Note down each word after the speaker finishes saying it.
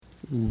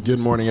Good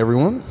morning,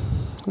 everyone.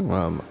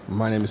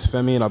 My name is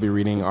Femi, and I'll be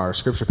reading our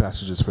scripture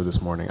passages for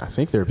this morning. I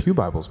think there are pew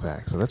Bibles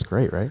back, so that's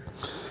great, right?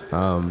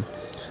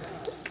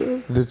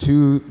 The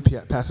two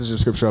passages of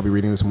scripture I'll be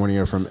reading this morning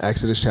are from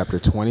Exodus chapter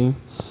 20,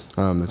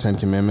 the Ten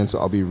Commandments.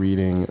 I'll be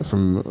reading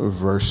from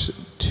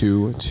verse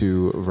 2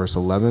 to verse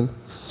 11.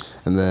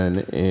 And then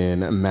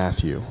in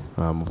Matthew,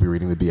 we'll be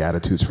reading the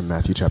Beatitudes from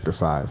Matthew chapter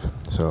 5.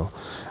 So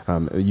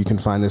you can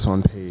find this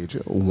on page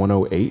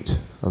 108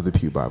 of the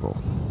Pew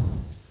Bible.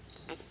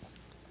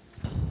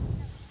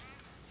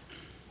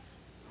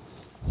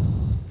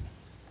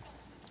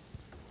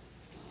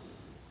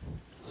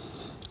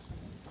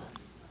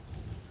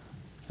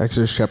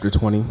 Exodus chapter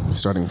 20,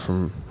 starting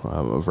from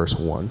verse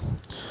 1.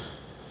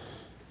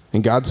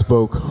 And God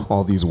spoke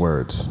all these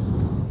words.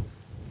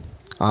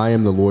 I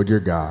am the Lord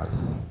your God,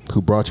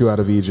 who brought you out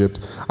of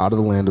Egypt, out of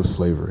the land of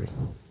slavery.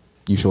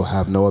 You shall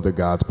have no other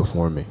gods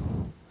before me.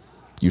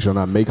 You shall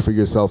not make for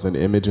yourself an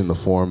image in the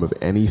form of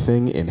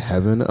anything in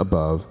heaven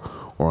above,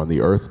 or on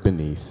the earth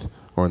beneath,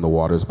 or in the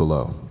waters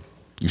below.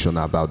 You shall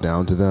not bow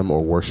down to them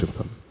or worship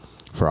them.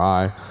 For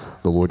I,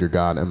 the Lord your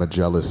God, am a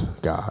jealous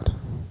God,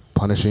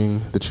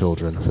 punishing the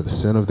children for the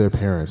sin of their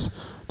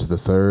parents to the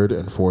third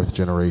and fourth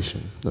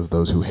generation of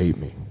those who hate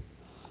me,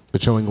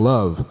 but showing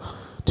love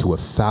to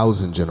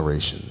 1,000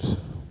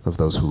 generations of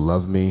those who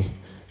love me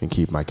and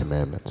keep my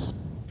commandments.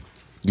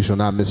 You shall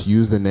not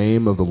misuse the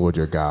name of the Lord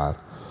your God,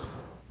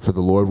 for the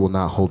Lord will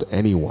not hold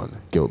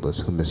anyone guiltless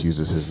who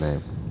misuses his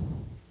name.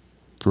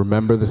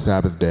 Remember the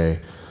Sabbath day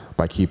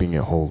by keeping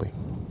it holy.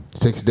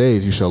 6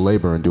 days you shall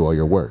labor and do all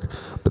your work,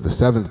 but the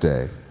seventh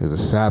day is a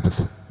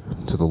Sabbath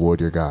to the Lord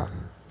your God.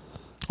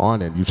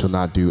 On it you shall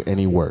not do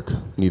any work,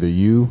 neither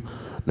you,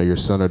 nor your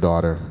son or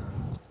daughter,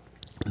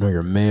 nor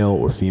your male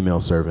or female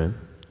servant,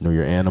 nor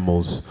your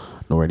animals,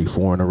 nor any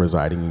foreigner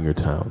residing in your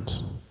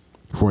towns.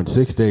 For in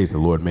 6 days the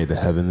Lord made the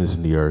heavens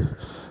and the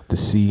earth, the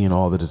sea and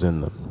all that is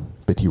in them,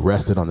 but he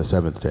rested on the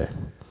seventh day.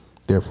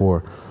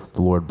 Therefore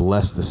the Lord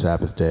blessed the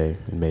Sabbath day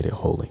and made it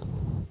holy.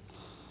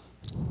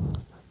 And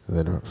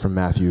then from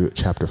Matthew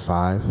chapter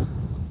 5,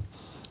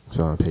 it's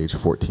on page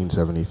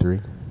 1473.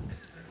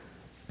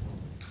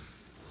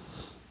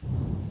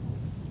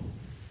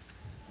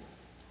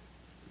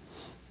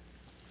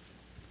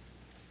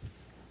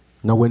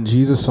 Now when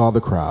Jesus saw the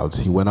crowds,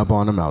 he went up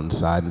on a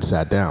mountainside and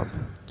sat down.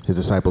 His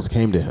disciples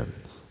came to him,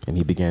 and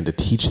he began to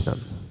teach them.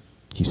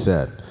 He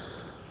said,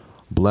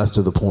 Blessed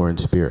are the poor in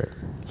spirit,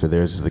 for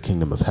theirs is the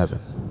kingdom of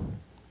heaven.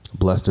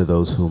 Blessed are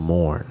those who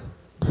mourn,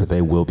 for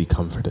they will be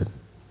comforted.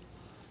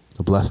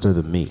 Blessed are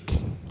the meek,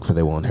 for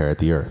they will inherit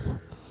the earth.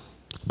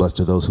 Blessed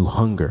are those who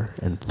hunger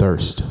and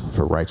thirst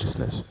for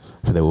righteousness,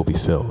 for they will be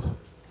filled.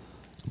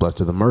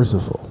 Blessed are the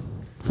merciful,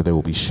 for they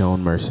will be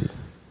shown mercy.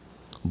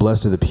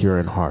 Blessed are the pure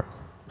in heart,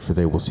 for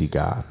they will see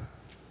God.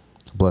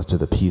 Blessed are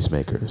the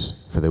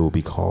peacemakers, for they will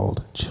be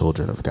called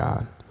children of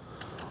God.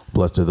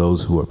 Blessed are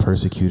those who are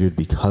persecuted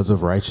because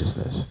of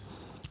righteousness,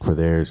 for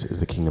theirs is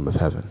the kingdom of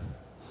heaven.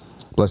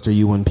 Blessed are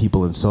you when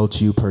people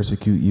insult you,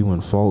 persecute you,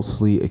 and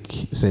falsely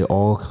say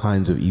all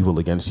kinds of evil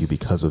against you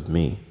because of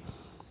me.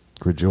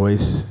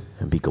 Rejoice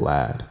and be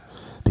glad,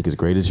 because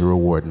great is your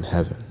reward in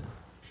heaven.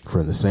 For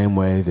in the same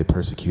way they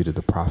persecuted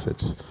the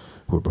prophets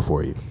who were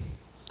before you.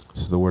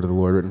 This is the word of the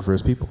Lord written for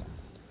his people.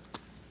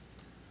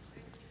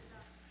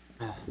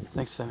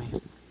 Thanks,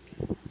 Femi.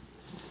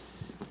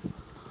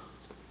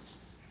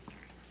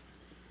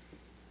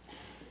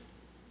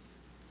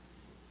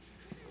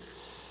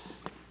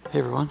 Hey,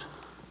 everyone.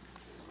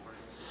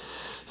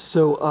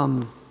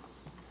 So,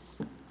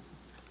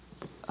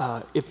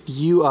 if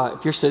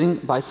you're sitting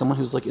by someone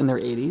who's like in their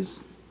 80s,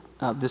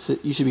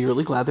 you should be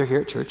really glad they're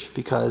here at church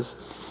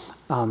because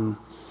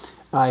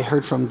I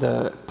heard from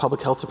the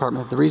public health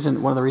department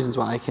one of the reasons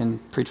why I can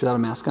preach without a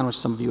mask on, which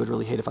some of you would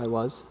really hate if I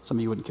was, some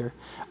of you wouldn't care,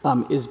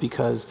 is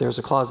because there's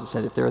a clause that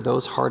said if there are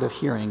those hard of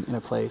hearing in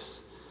a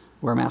place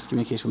where mass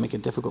communication will make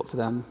it difficult for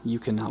them, you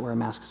cannot wear a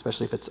mask,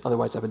 especially if it's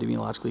otherwise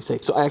epidemiologically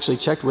safe. So I actually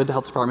checked with the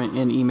health department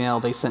in email.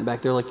 They sent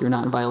back, they're like, you're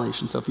not in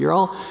violation. So if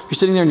you're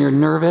sitting there and you're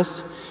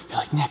nervous, you're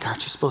like, Nick,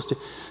 aren't you supposed to?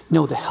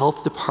 No, the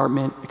health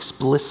department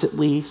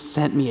explicitly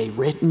sent me a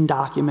written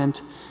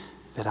document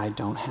that I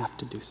don't have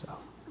to do so,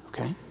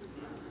 okay?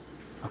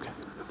 Okay.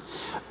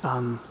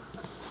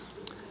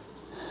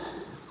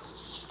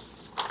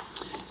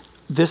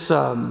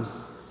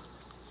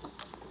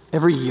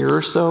 Every year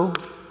or so,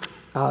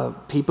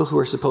 people who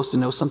are supposed to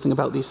know something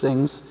about these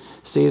things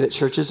say that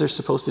churches are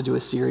supposed to do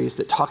a series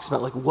that talks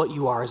about like what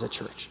you are as a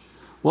church.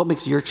 What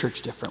makes your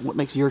church different? What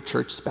makes your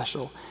church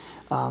special?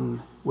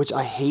 Which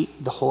I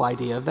hate the whole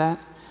idea of that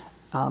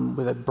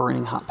with a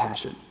burning hot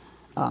passion.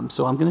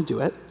 So I'm going to do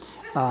it.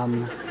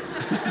 Because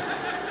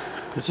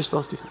you're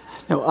supposed to.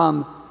 No,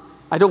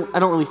 I don't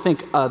really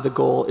think the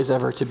goal is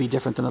ever to be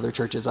different than other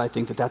churches. I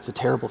think that that's a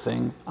terrible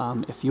thing.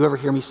 If you ever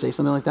hear me say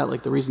something like that,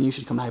 like the reason you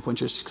should come to High Point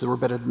Church is because we're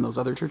better than those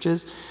other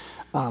churches.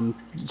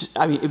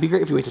 It'd be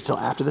great if you waited till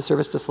after the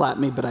service to slap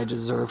me, but I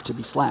deserve to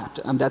be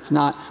slapped.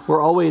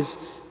 We're always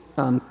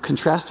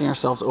contrasting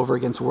ourselves over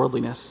against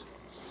worldliness,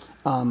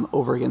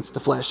 over against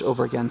the flesh,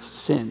 over against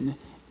sin.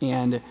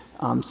 and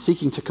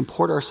seeking to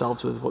comport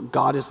ourselves with what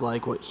God is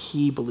like, what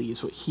he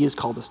believes, what he has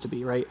called us to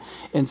be, right?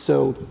 And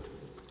so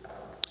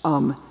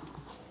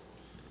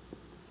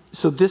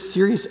this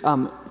series,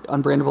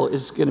 Unbrandable,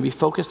 is going to be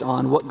focused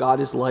on what God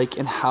is like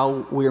and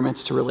how we are meant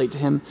to relate to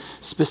him,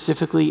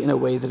 specifically in a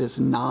way that is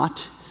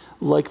not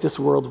like this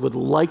world would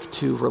like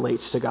to relate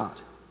to God.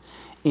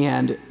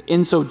 And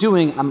in so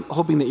doing, I'm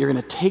hoping that you're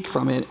going to take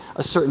from it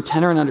a certain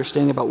tenor and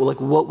understanding about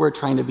what we're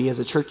trying to be as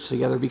a church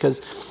together,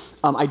 because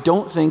I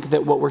don't think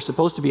that what we're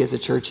supposed to be as a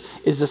church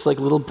is this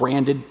little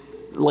branded,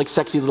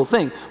 sexy little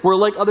thing. We're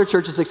like other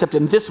churches, except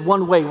in this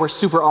one way, we're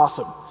super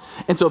awesome.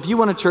 And so if you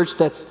want a church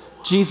that's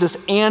Jesus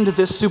and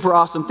this super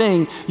awesome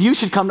thing, you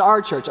should come to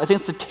our church. I think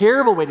it's a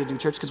terrible way to do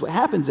church, because what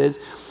happens is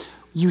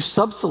you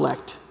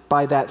sub-select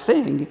by that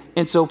thing,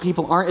 and so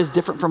people aren't as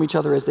different from each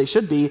other as they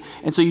should be,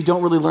 and so you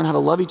don't really learn how to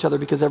love each other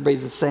because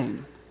everybody's the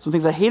same. So the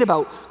things I hate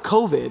about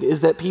COVID is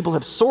that people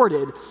have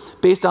sorted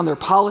based on their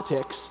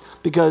politics,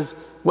 because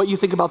what you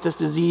think about this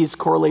disease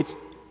correlates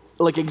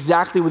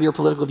exactly with your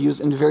political views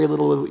and very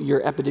little with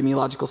your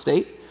epidemiological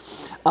state.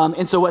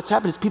 And so what's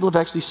happened is people have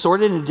actually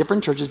sorted into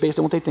different churches based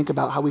on what they think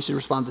about how we should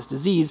respond to this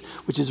disease,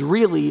 which is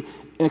really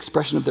an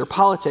expression of their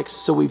politics.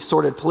 So we've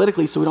sorted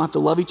politically so we don't have to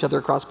love each other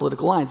across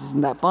political lines.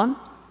 Isn't that fun?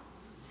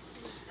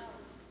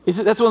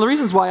 That's one of the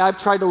reasons why I've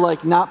tried to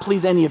not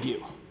please any of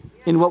you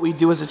in what we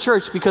do as a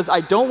church, because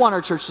I don't want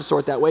our church to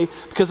sort that way,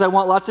 because I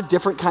want lots of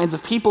different kinds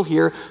of people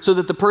here so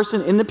that the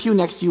person in the pew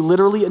next to you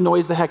literally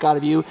annoys the heck out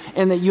of you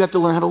and that you have to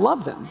learn how to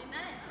love them.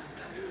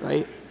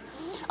 Right?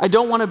 I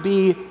don't want to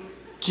be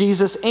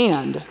Jesus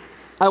and.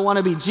 I want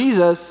to be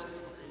Jesus,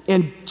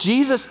 and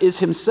Jesus is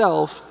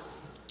himself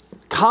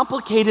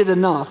complicated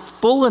enough,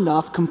 full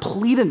enough,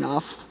 complete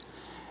enough,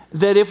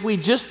 that if we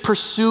just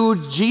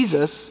pursued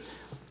Jesus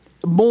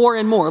more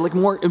and more, with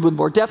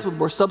more depth, with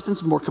more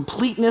substance, with more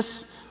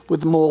completeness,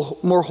 with more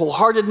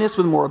wholeheartedness,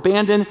 with more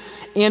abandon,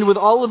 and with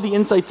all of the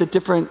insights that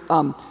different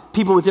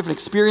people with different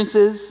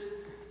experiences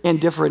and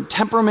different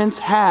temperaments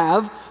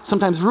have,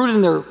 sometimes rooted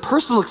in their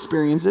personal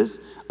experiences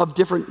of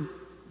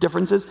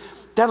differences,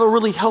 that'll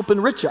really help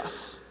enrich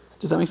us.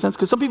 Does that make sense?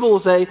 Because some people will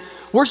say,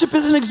 worship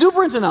isn't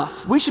exuberant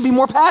enough. We should be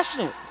more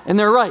passionate. And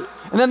they're right.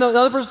 And then the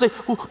other person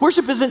will say,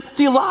 worship isn't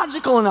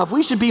theological enough.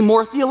 We should be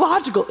more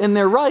theological. And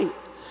they're right.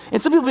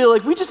 And some people will be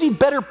like, we just need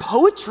better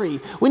poetry.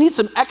 We need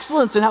some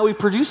excellence in how we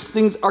produce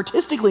things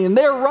artistically. And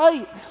they're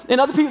right. And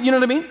other people, you know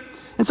what I mean?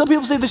 And some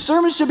people say the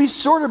sermon should be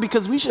shorter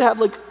because we should have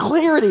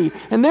clarity.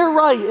 And they're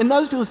right. And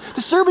other people say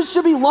the sermon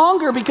should be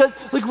longer because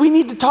we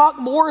need to talk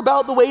more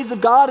about the ways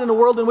of God in a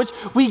world in which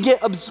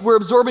we're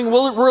absorbing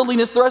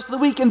worldliness the rest of the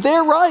week. And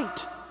they're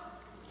right.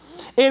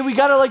 And we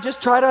got to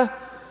just try to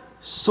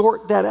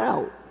sort that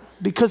out,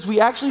 because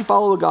we actually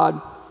follow a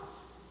God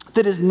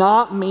that is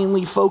not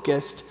mainly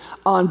focused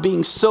on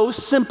being so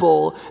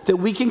simple that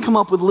we can come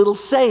up with little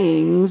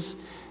sayings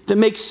that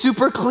make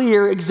super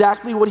clear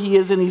exactly what he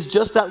is, and he's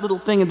just that little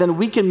thing, and then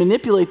we can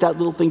manipulate that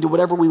little thing to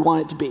whatever we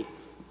want it to be.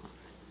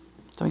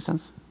 Does that make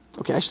sense?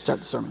 Okay, I should start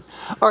the sermon.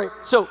 All right,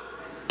 so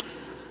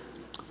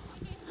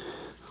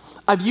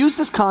I've used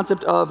this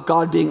concept of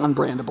God being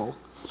unbrandable,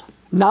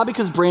 not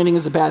because branding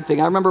is a bad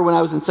thing. I remember when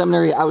I was in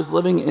seminary, I was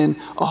living in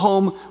a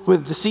home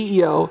with the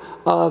CEO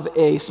of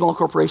a small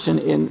corporation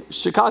in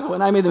Chicago,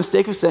 and I made the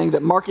mistake of saying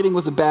that marketing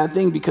was a bad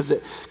thing because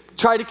it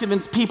tried to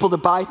convince people to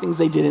buy things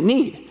they didn't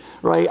need,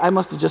 right? I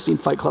must have just seen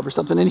Fight Club or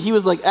something. And he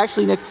was like,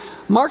 actually, Nick,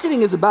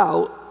 marketing is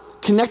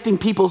about connecting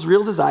people's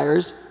real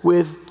desires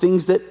with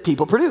things that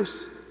people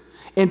produce.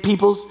 And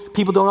people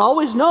don't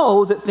always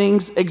know that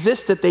things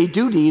exist that they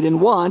do need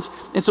and want.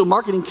 And so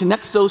marketing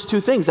connects those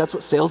two things. That's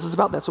what sales is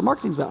about. That's what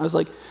marketing is about. I was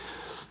like,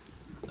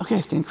 okay,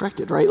 I stand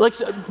corrected, right?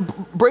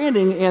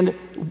 Branding and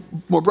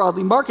more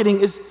broadly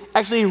marketing is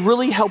actually a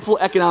really helpful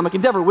economic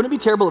endeavor. Wouldn't it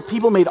be terrible if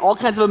people made all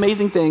kinds of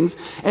amazing things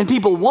and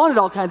people wanted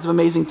all kinds of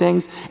amazing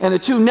things and the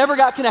two never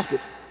got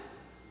connected?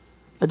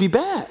 That'd be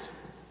bad,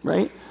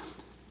 right?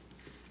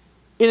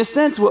 In a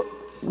sense,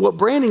 what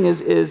branding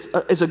is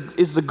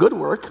the good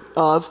work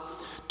of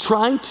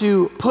trying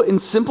to put in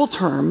simple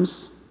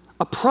terms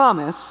a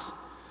promise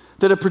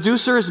that a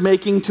producer is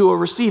making to a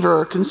receiver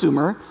or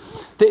consumer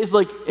that is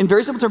in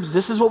very simple terms,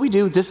 this is what we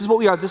do, this is what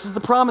we are, this is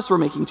the promise we're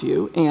making to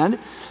you, and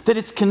that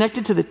it's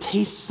connected to the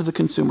tastes of the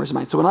consumer's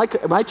mind. So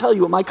when I tell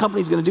you what my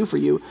company is going to do for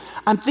you,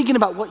 I'm thinking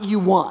about what you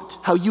want,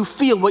 how you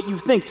feel, what you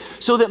think,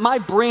 so that my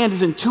brand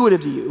is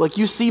intuitive to you.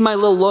 You see my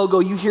little logo,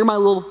 you hear my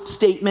little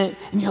statement,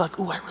 and you're like,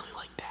 ooh, I really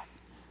like that.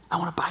 I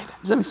want to buy that.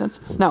 Does that make sense?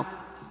 Now,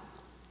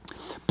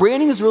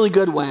 branding is really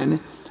good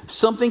when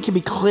something can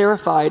be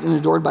clarified and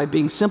adored by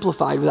being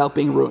simplified without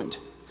being ruined.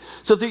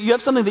 So if you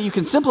have something that you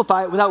can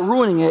simplify it without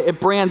ruining it, it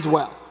brands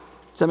well.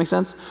 Does that make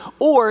sense?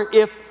 Or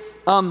if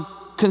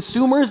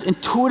consumers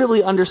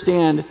intuitively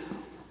understand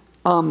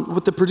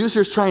what the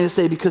producer is trying to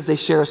say because they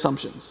share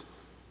assumptions,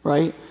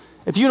 right?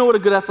 If you know what a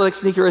good athletic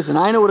sneaker is, and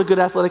I know what a good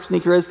athletic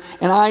sneaker is,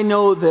 and I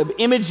know the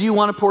image you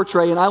want to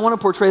portray, and I want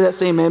to portray that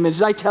same image,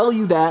 and I tell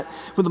you that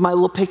with my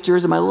little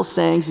pictures and my little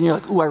sayings, and you're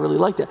like, ooh, I really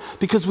like that.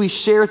 Because we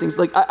share things.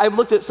 I've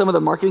looked at some of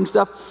the marketing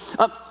stuff.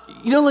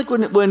 you know, like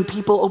when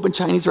people open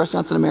Chinese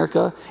restaurants in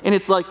America and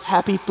it's like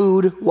Happy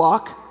Food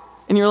Walk,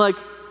 and you're like,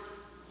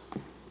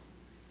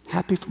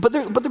 happy, but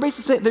they're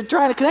basically saying, they're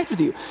trying to connect with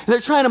you. And they're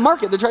trying to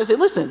market. They're trying to say,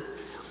 listen,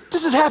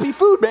 this is happy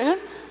food, man.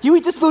 You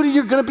eat this food and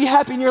you're going to be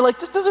happy. And you're like,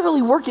 this doesn't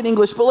really work in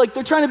English, but like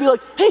they're trying to be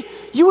like, hey,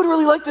 you would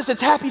really like this.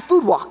 It's Happy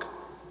Food Walk,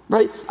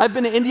 right? I've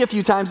been to India a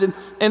few times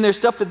and there's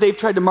stuff that they've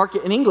tried to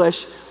market in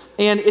English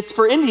and it's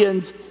for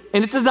Indians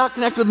and it does not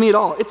connect with me at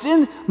all. It's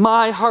in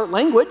my heart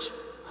language,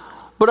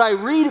 but I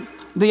read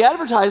the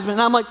advertisement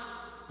and I'm like,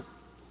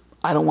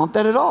 I don't want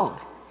that at all.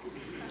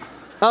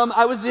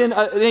 I was in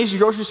an Asian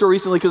grocery store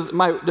recently because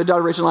my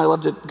daughter Rachel and I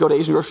love to go to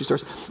Asian grocery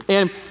stores.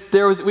 And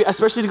there was,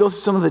 especially to go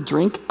through some of the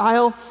drink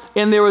aisle,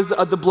 and there was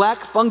the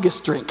black fungus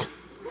drink.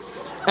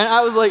 And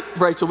I was like,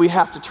 Rachel, we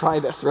have to try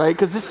this, right?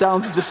 Because this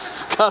sounds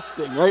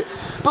disgusting, right?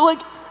 But like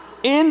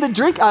in the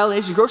drink aisle in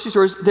Asian grocery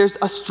stores, there's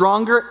a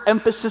stronger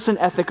emphasis and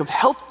ethic of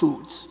health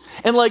foods.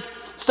 And like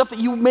stuff that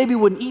you maybe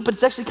wouldn't eat, but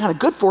it's actually kind of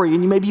good for you,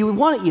 and maybe you would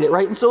want to eat it,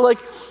 right? And so like,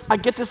 I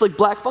get this like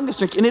black fungus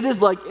drink, and it is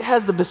like, it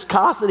has the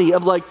viscosity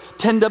of like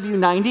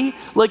 10W90,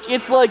 like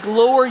it's like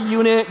lower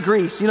unit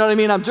grease, you know what I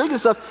mean? I'm drinking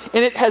stuff,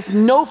 and it has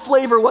no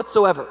flavor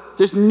whatsoever.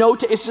 There's no,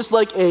 it's just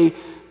like a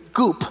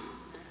goop.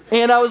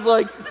 And I was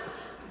like,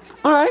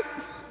 all right,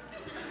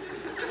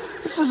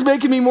 this is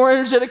making me more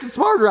energetic and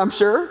smarter, I'm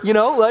sure, you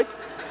know, like,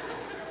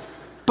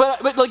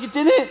 but like it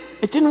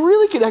didn't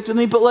really connect with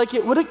me, but like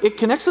it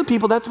connects with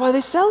people, that's why they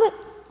sell it.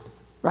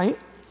 Right?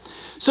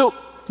 So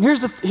here's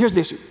the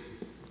issue.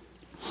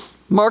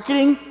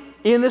 Marketing,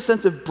 in the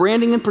sense of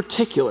branding in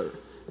particular,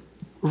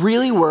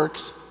 really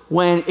works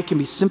when it can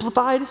be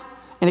simplified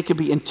and it can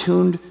be in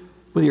tuned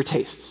with your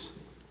tastes,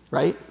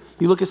 right?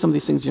 You look at some of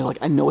these things and you're like,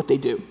 I know what they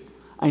do.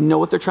 I know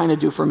what they're trying to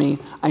do for me.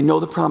 I know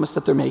the promise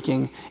that they're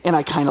making, and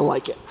I kind of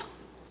like it,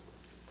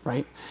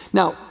 right?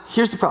 Now,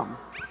 here's the problem.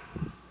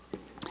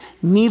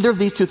 Neither of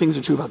these two things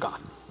are true about God.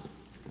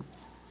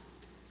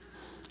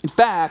 In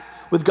fact,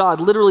 with God,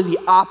 literally the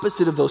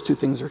opposite of those two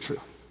things are true.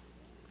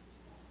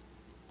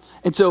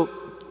 And so,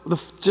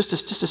 just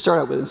to start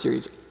out with in the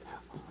series,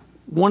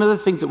 one of the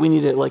things that we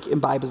need to like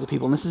imbibe as a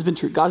people, and this has been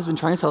true, God has been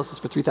trying to tell us this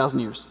for 3,000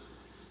 years,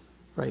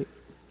 right?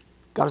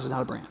 God is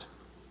not a brand.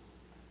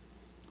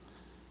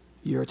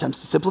 Your attempts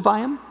to simplify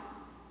him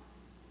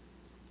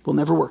will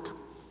never work.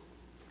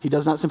 He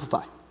does not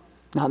simplify.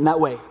 Not in that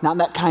way, not in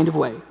that kind of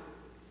way.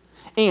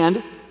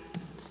 And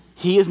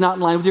he is not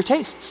in line with your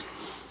tastes.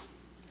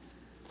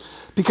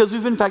 Because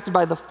we've been affected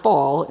by the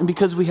fall, and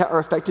because we are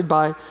affected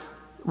by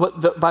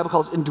what the Bible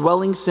calls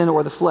indwelling sin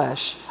or the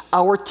flesh,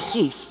 our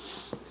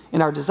tastes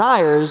and our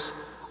desires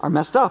are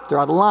messed up. They're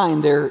out of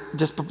line. They're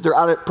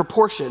out of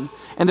proportion,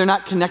 and they're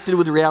not connected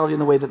with reality in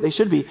the way that they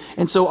should be.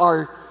 And so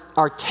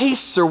our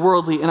tastes are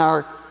worldly, and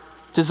our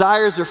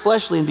desires are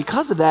fleshly, and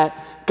because of that,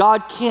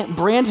 God can't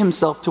brand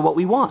himself to what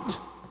we want.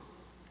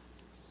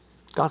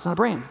 God's not a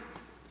brand.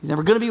 He's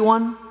never going to be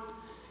one,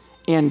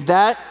 and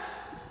that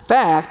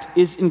fact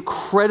is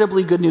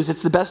incredibly good news.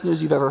 It's the best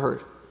news you've ever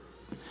heard.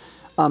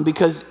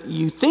 Because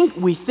we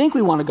think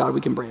we want a God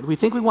we can brand. We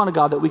think we want a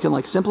God that we can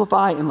like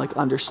simplify and like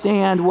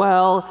understand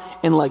well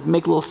and like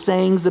make little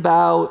sayings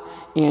about.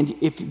 And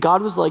if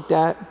God was like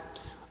that,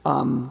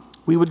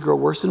 we would grow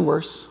worse and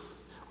worse.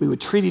 We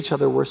would treat each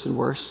other worse and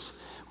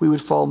worse. We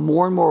would fall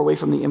more and more away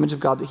from the image of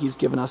God that he's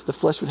given us. The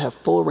flesh would have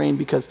full reign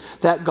because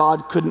that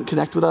God couldn't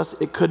connect with us.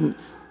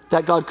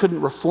 That God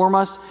couldn't reform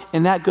us,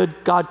 and that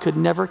God could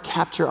never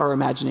capture our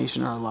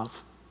imagination or our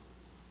love.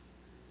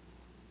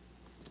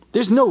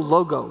 There's no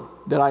logo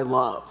that I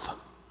love,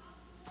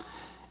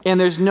 and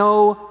there's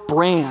no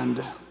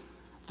brand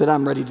that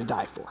I'm ready to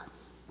die for.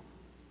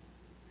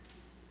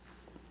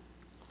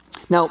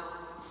 Now,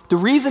 the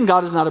reason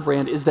God is not a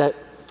brand is that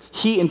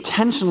he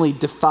intentionally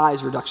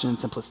defies reduction and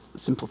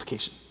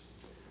simplification,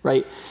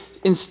 right?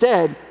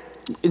 Instead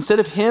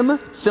of him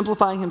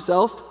simplifying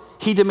himself,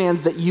 he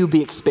demands that you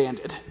be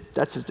expanded.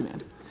 That's his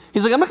demand.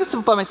 He's like, I'm not going to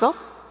simplify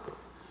myself.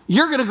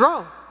 You're going to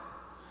grow.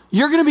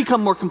 You're going to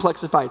become more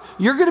complexified.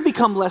 You're going to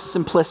become less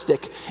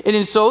simplistic. And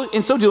in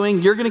so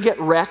doing, you're going to get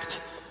wrecked.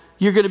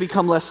 You're going to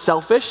become less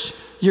selfish.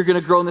 You're going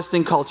to grow in this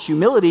thing called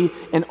humility.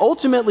 And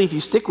ultimately, if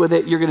you stick with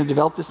it, you're going to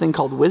develop this thing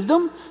called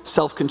wisdom,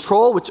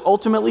 self-control, which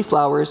ultimately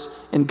flowers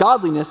in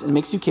godliness and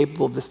makes you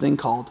capable of this thing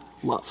called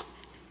love.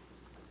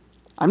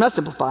 I'm not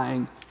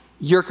simplifying.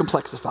 You're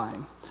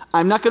complexifying.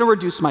 I'm not going to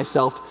reduce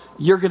myself.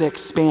 You're going to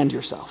expand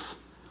yourself.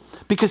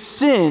 Because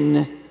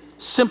sin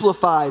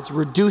simplifies,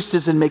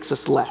 reduces, and makes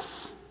us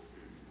less.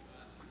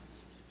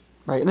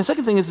 Right? And the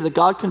second thing is that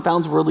God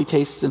confounds worldly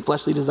tastes and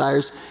fleshly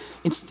desires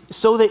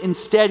so that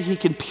instead he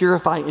can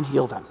purify and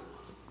heal them.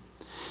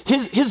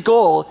 His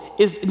goal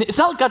is, it's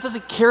not like God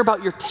doesn't care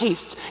about your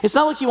tastes. It's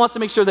not like he wants to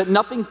make sure that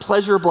nothing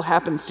pleasurable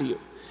happens to you.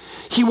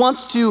 He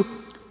wants to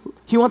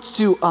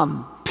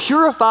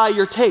purify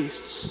your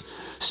tastes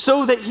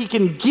so that he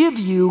can give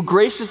you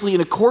graciously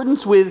in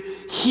accordance with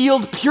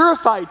healed,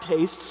 purified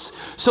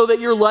tastes so that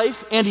your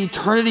life and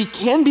eternity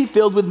can be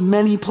filled with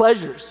many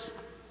pleasures.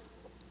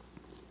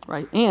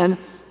 Right? And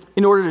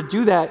in order to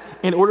do that,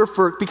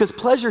 because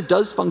pleasure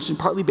does function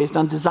partly based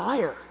on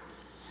desire.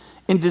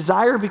 And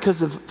desire,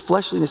 because of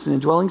fleshliness and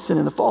indwelling sin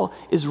in the fall,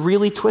 is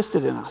really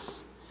twisted in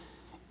us.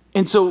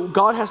 And so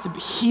God has to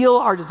heal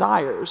our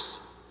desires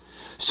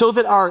so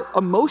that our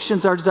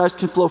emotions, our desires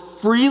can flow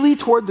freely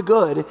toward the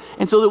good,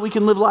 and so that we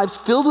can live lives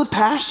filled with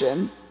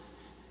passion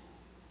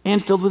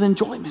and filled with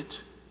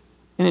enjoyment.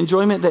 An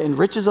enjoyment that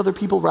enriches other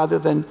people rather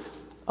than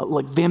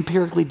like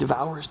vampirically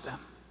devours them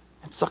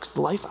and sucks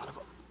the life out of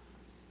them.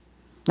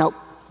 Now,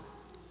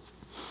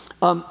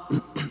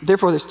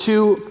 therefore, there's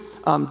two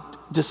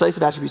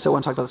decisive attributes I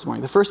want to talk about this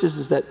morning. The first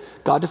is that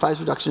God defies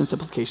reduction and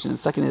simplification. And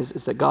the second is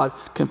that God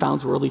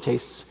confounds worldly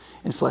tastes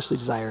and fleshly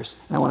desires.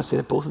 And I want to say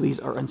that both of these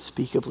are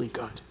unspeakably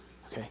good.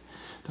 Okay.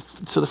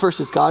 So the first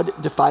is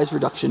God defies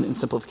reduction and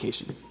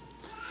simplification.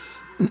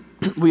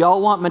 We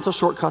all want mental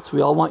shortcuts.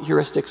 We all want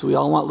heuristics. We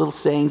all want little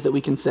sayings that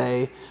we can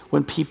say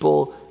when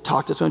people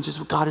talk to us, when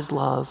just God is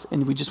love,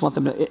 and we just want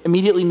them to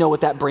immediately know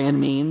what that brand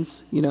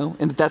means,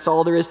 and that that's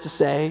all there is to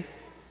say,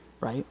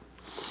 right?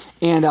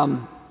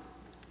 And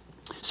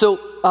so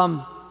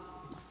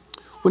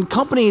when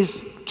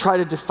companies try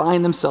to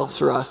define themselves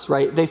for us,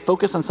 right, they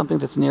focus on something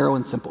that's narrow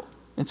and simple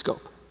in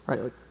scope,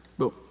 right? Like,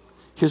 boom,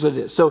 here's what it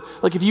is. So,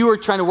 like, if you were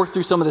trying to work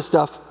through some of this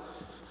stuff,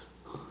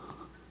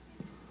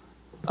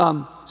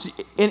 and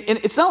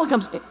it's not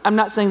like I'm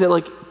not saying that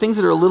like things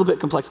that are a little bit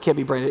complex can't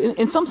be branded.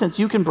 In some sense,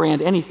 you can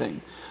brand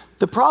anything.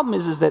 The problem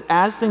is that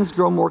as things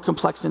grow more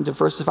complex and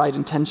diversified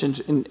and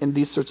tensioned in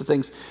these sorts of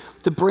things,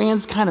 the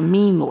brands kind of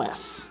mean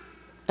less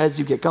as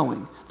you get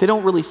going. They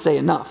don't really say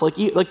enough. Like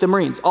the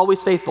Marines,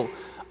 always faithful.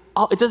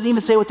 It doesn't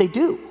even say what they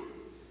do.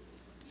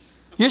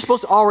 You're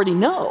supposed to already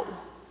know.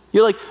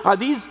 You're like, are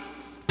these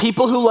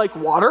people who like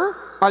water?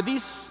 Are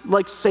these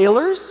like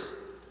sailors?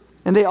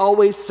 And they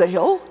always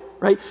sail?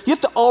 Right? You have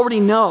to already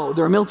know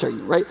they're a military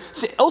unit, right?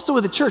 So also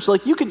with the church,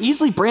 like you can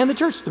easily brand the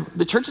church.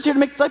 The church is here to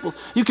make disciples.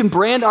 You can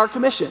brand our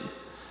commission.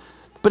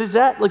 But does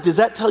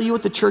that tell you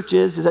what the church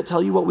is? Does that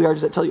tell you what we are?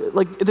 Does that tell you,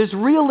 like, there's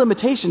real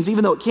limitations,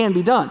 even though it can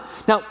be done.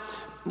 Now,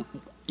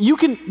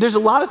 there's a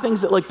lot of things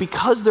that, like,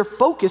 because they're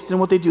focused in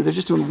what they do, they're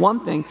just doing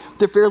one thing,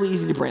 they're fairly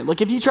easy to brand. Like,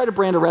 if you try to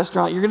brand a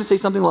restaurant, you're going to say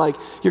something like,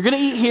 you're going to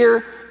eat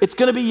here, it's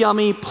going to be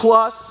yummy,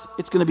 plus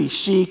it's going to be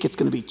chic, it's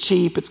going to be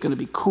cheap, it's going to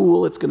be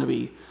cool, it's going to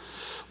be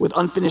with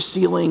unfinished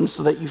ceilings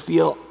so that you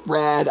feel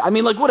rad. I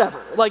mean, like,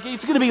 whatever. Like,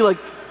 it's going to be like,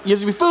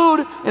 it's going to be food,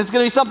 and it's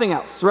going to be something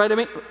else, right? I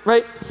mean,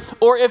 right?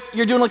 Or if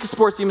you're doing like a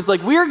sports team, it's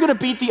like, we're going to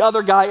beat the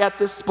other guy at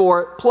this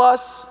sport,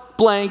 plus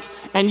blank,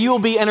 and you will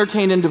be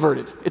entertained and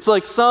diverted. It's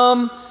like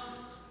some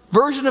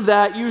version of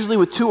that, usually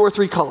with 2 or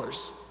 3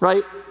 colors,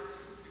 right?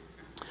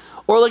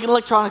 Or like an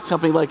electronics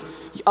company, like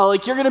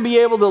you're going to be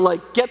able to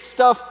like get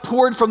stuff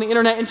poured from the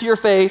internet into your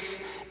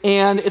face,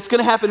 and it's going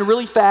to happen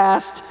really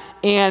fast,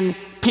 and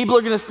people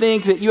are going to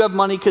think that you have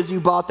money because you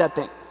bought that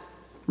thing,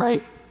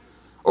 right?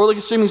 Or like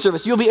a streaming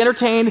service. You'll be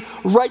entertained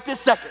right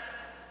this second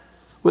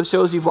with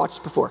shows you've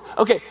watched before.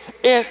 Okay,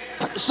 and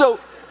so,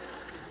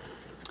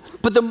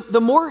 but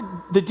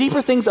the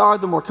deeper things are,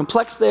 the more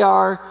complex they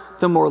are,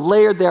 the more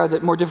layered they are,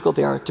 the more difficult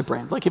they are to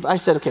brand. Like if I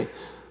said, okay,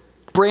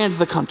 brand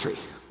the country,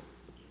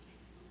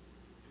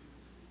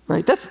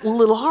 right? That's a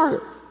little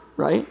harder,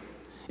 right?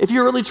 If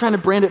you're really trying to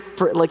brand it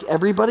for like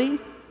everybody,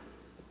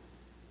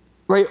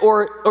 right?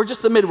 Or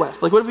just the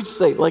Midwest. Like what if we just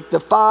say like the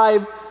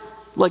 5,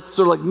 like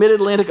sort of like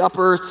mid-Atlantic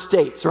upper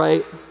states,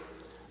 right?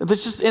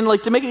 Let's just, and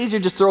like to make it easier,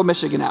 just throw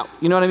Michigan out.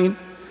 You know what I mean?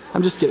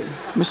 I'm just kidding.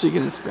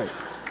 Michigan is great.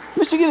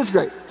 Michigan is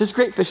great. There's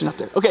great fishing up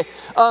there. Okay.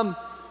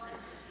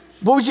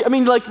 What would you, I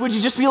mean, like, would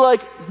you just be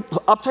like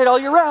uptight all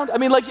year round? I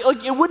mean, like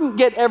it wouldn't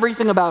get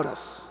everything about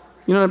us.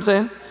 You know what I'm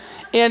saying?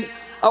 And,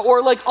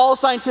 or like all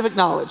scientific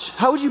knowledge.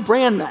 How would you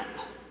brand that?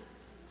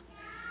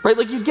 Right?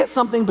 Like you'd get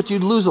something, but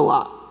you'd lose a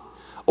lot.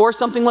 Or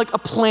something like a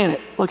planet.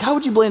 Like how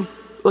would you brand,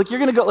 like you're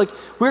gonna go, like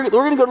we're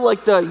gonna go to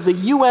like the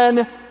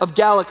UN of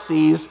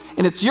galaxies,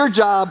 and it's your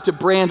job to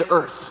brand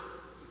Earth.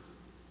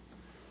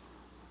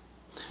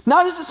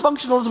 Not as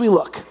dysfunctional as we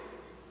look. I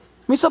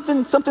mean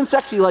something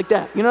sexy like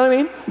that. You know what I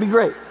mean? It'd be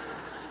great.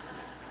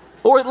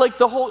 Or like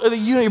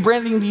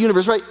branding the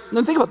universe, right?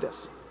 Then think about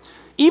this.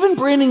 Even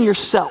branding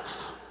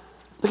yourself.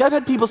 Like I've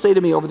had people say to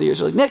me over the years,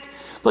 they're like, Nick,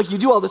 like you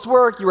do all this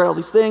work, you write all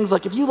these things,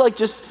 like if you like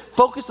just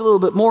focus a little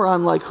bit more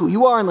on like who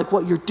you are and like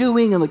what you're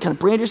doing and like kind of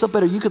brand yourself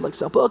better, you could like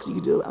sell books, you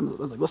could do, I was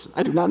like, listen,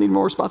 I do not need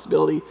more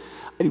responsibility,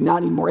 I do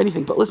not need more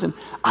anything, but listen,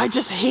 I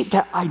just hate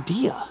that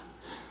idea.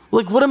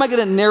 Like what am I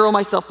gonna narrow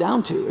myself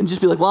down to? And just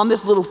be like, well, I'm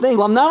this little thing.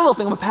 Well, I'm not a little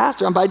thing, I'm a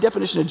pastor, I'm by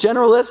definition a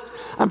generalist,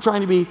 I'm trying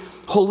to be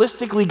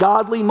holistically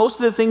godly. Most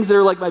of the things that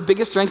are like my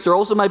biggest strengths are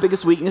also my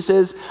biggest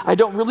weaknesses. I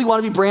don't really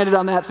wanna be branded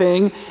on that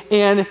thing.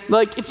 And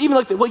like, it's even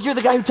like, well, you're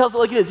the guy who tells it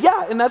like it is.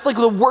 Yeah, and that's like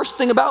the worst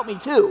thing about me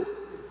too.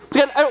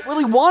 Because I don't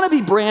really wanna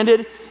be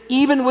branded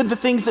even with the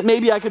things that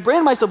maybe I could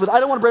brand myself with. I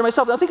don't wanna brand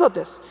myself. Now think about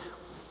this.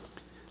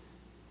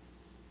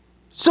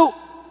 So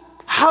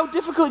how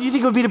difficult do you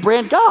think it would be to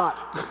brand God?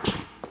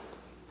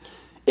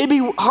 It'd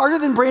be harder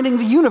than branding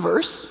the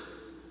universe.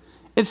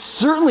 It's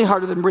certainly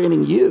harder than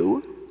branding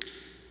you,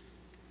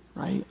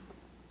 right?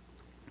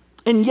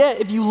 And yet,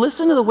 if you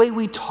listen to the way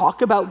we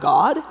talk about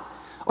God,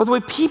 or the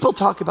way people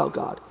talk about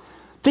God,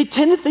 they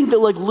tend to think that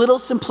like little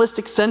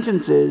simplistic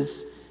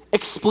sentences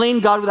explain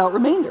God without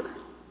remainder.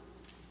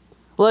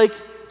 Like,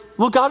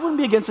 well, God wouldn't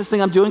be against this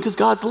thing I'm doing because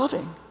God's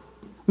loving.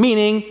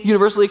 Meaning,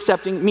 universally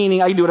accepting,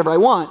 meaning I can do whatever I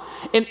want.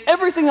 And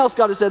everything else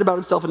God has said about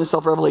himself in his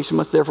self-revelation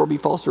must therefore be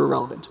false or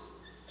irrelevant.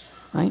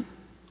 Right?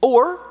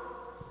 Or,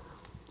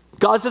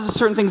 God says a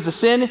certain thing is a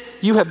sin,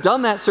 you have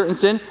done that certain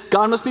sin,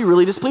 God must be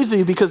really displeased with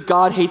you because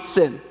God hates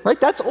sin. Right?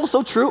 That's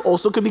also true,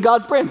 also could be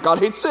God's brand. God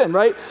hates sin,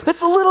 right?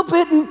 That's a little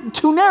bit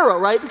too narrow,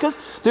 right? Because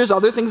there's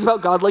other things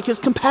about God like his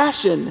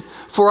compassion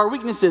for our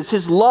weaknesses,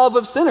 his love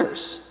of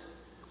sinners,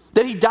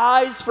 that he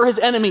dies for his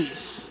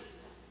enemies.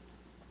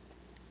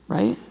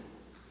 Right?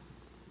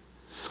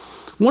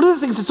 One of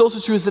the things that's also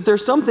true is that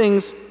there's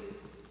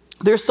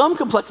some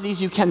complexities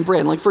you can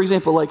brand. Like, for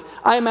example, like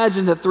I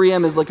imagine that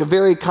 3M is like a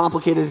very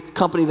complicated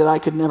company that I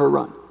could never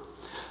run.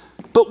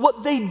 But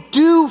what they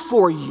do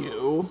for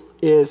you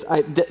is,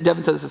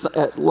 Devin said this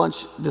at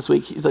lunch this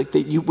week, he's like,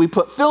 we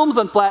put films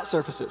on flat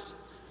surfaces.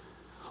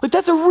 Like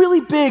that's a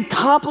really big,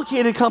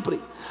 complicated company.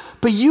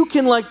 But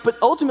but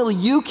ultimately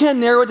you can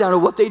narrow it down to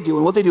what they do.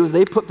 And what they do is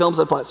they put films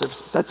on flat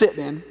surfaces. That's it,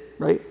 man,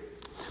 right?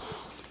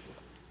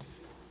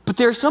 But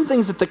there are some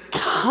things that the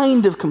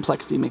kind of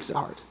complexity makes it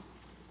hard,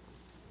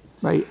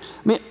 right?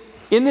 I mean,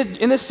 in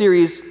this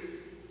series,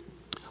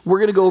 we're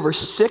going to go over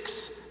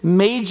 6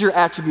 major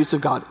attributes of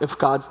God,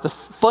 the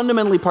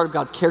fundamentally part of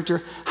God's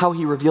character, how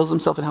he reveals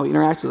himself and how he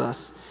interacts with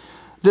us,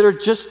 that are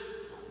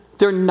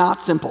they're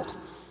not simple.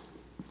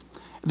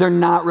 They're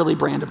not really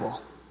brandable,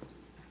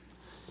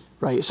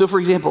 right? So for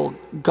example,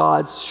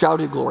 God's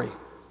shrouded glory,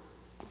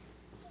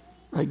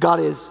 right? God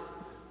is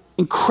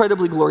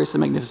incredibly glorious and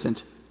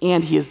magnificent.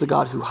 And he is the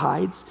God who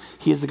hides.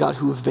 He is the God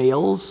who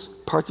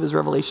veils parts of his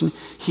revelation.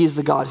 He is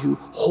the God who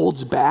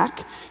holds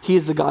back. He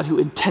is the God who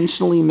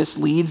intentionally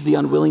misleads the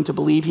unwilling to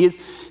believe. He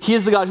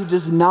is the God who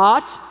does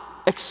not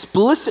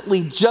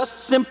explicitly,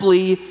 just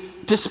simply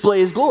display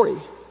his glory.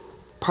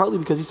 Partly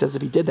because he says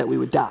if he did that, we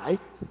would die.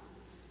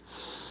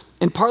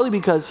 And partly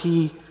because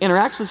he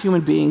interacts with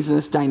human beings in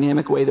this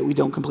dynamic way that we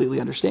don't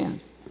completely understand,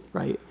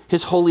 right?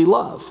 His holy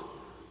love.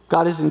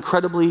 God is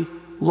incredibly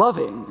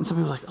loving. And some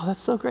people are like, oh,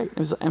 that's so great.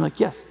 I'm like,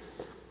 yes.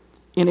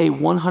 In a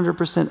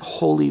 100%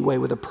 holy way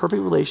with a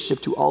perfect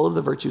relationship to all of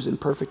the virtues in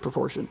perfect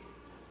proportion.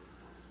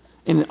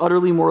 In an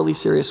utterly morally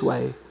serious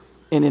way.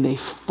 And in a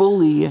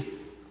fully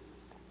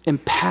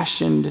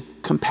impassioned,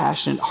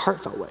 compassionate,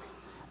 heartfelt way.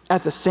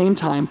 At the same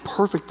time,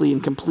 perfectly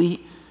in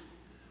complete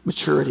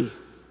maturity.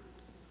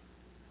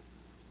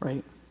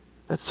 Right?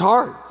 That's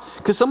hard.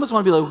 Because some of us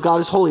want to be like, well,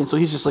 God is holy, and so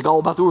he's just like all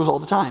about the rules all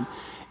the time.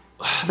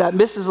 That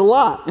misses a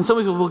lot. And some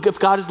people, well, if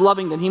God is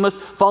loving, then he must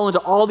fall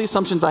into all the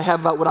assumptions I have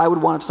about what I would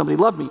want if somebody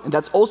loved me. And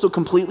that's also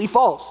completely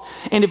false.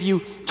 And if you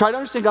try to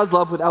understand God's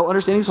love without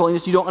understanding his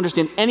holiness, you don't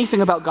understand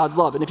anything about God's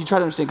love. And if you try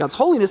to understand God's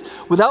holiness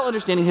without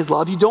understanding his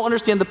love, you don't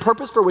understand the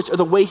purpose for which or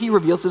the way he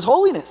reveals his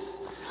holiness.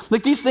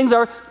 Like these things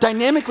are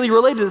dynamically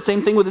related. The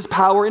same thing with his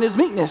power and his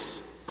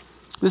meekness.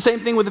 The same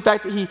thing with the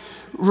fact that he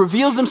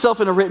reveals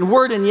himself in a written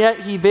word and yet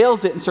he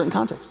veils it in certain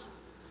contexts.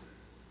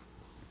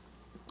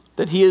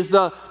 That he is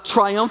the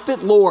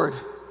triumphant Lord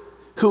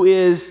who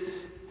is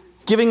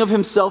giving of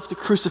himself to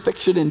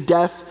crucifixion and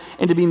death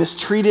and to be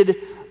mistreated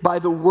by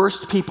the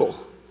worst people.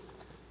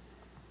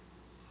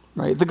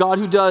 Right? The God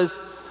who does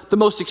the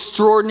most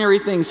extraordinary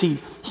things.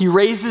 He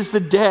raises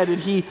the dead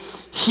and he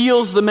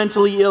heals the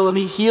mentally ill and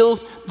he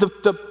heals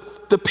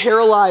the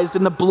paralyzed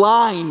and the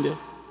blind.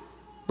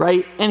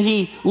 Right? And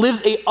he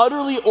lives a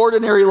utterly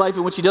ordinary life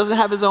in which he doesn't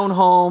have his own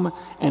home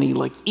and he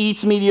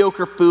eats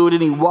mediocre food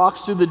and he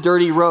walks through the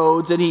dirty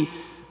roads and he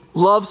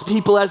loves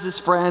people as his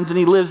friends and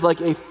he lives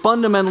like a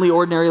fundamentally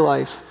ordinary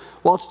life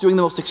whilst doing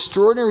the most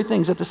extraordinary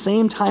things at the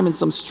same time in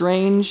some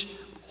strange,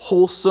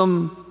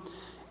 wholesome,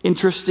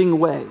 interesting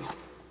way.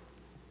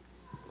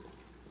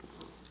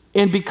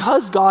 And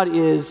because God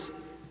is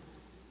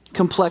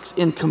complex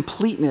in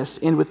completeness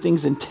and with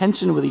things in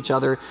tension with each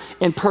other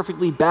and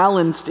perfectly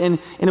balanced and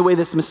in a way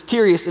that's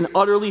mysterious and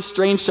utterly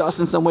strange to us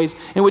in some ways,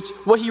 in which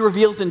what he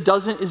reveals and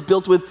doesn't is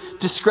built with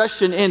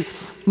discretion. And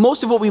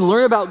most of what we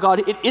learn about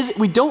God,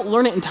 we don't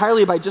learn it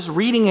entirely by just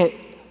reading it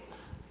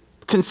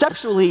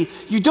conceptually.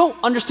 You don't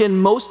understand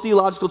most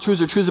theological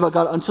truths or truths about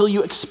God until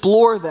you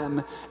explore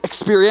them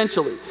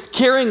experientially.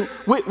 Carrying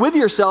with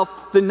yourself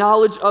the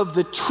knowledge of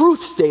the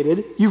truth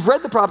stated. You've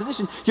read the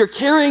proposition. You're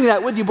carrying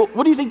that with you. But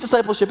what do you think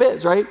discipleship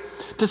is, right?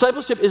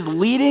 Discipleship is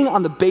leading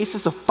on the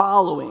basis of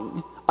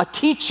following a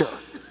teacher.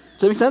 Does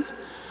that make sense?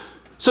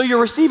 So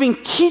you're receiving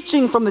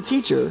teaching from the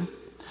teacher,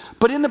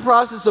 but in the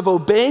process of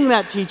obeying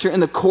that teacher in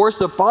the course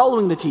of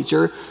following the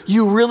teacher,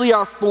 you really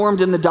are formed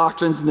in the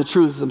doctrines and the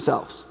truths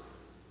themselves.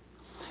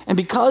 And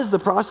because the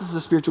process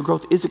of spiritual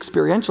growth is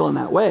experiential in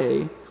that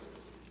way,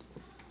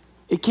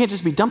 it can't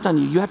just be dumped on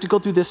you. You have to go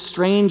through this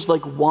strange,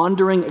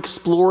 wandering,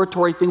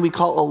 exploratory thing we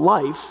call a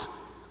life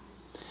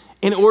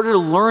in order to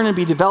learn and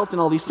be developed in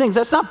all these things.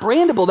 That's not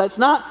brandable. That's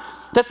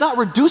not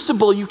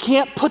reducible. You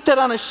can't put that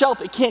on a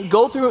shelf. It can't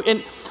go through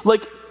and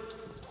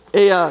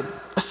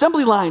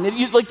assembly line.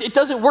 It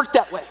doesn't work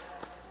that way.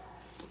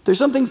 There's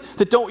some things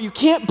that you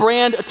can't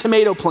brand a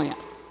tomato plant.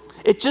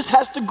 It just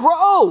has to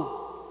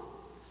grow,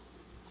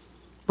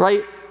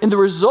 right? And the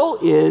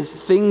result is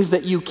things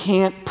that you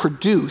can't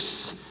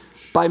produce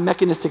by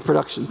mechanistic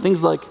production.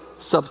 Things like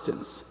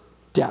substance,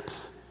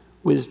 depth,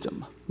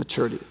 wisdom,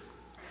 maturity,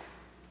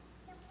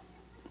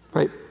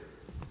 right?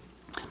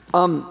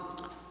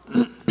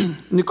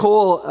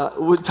 Nicole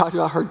talked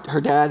about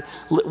her dad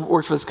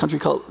worked for this company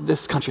called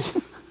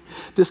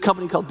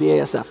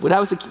BASF.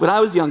 When I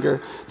was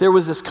younger, there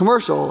was this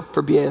commercial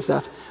for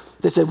BASF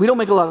that said, "We don't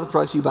make a lot of the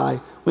products you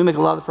buy. We make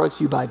a lot of the products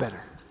you buy better."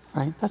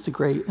 Right?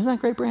 Isn't that a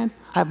great brand?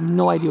 I have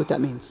no idea what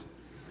that means.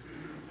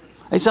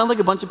 It sounds like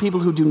a bunch of people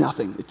who do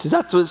nothing.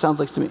 That's what it sounds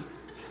like to me.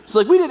 It's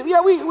like,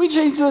 we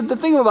changed the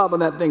thing about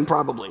that thing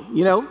probably,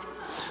 you know?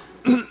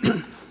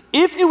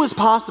 If it was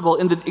possible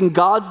in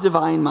God's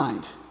divine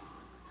mind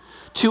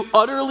to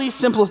utterly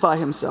simplify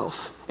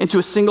himself into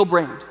a single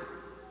brand,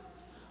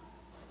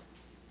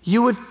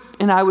 you would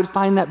and I would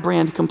find that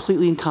brand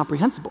completely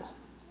incomprehensible.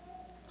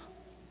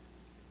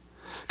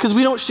 Because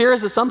we don't share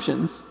his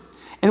assumptions,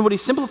 and what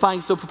he's simplifying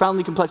is so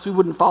profoundly complex, we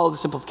wouldn't follow the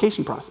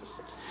simplification process.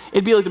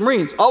 It'd be like the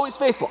Marines, always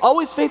faithful.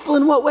 Always faithful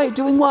in what way?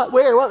 Doing what?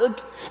 Where?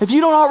 What? If you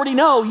don't already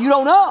know, you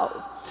don't know.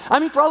 I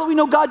mean, for all that we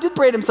know, God did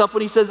brand himself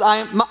when he says, I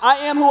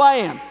am who I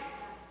am.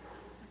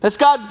 That's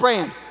God's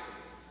brand.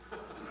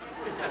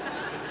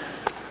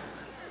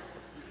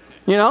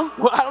 You know?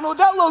 Well, I don't know what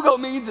that logo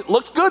means. It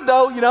looks good,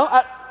 though, you know?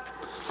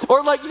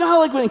 Or like, you know how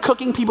like when in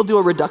cooking people do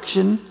a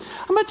reduction?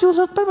 I'm going to do a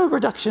little bit of a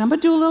reduction. I'm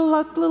going to do a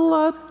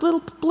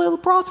little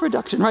broth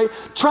reduction, right?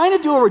 Trying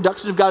to do a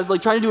reduction of God is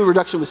like trying to do a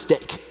reduction with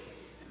steak.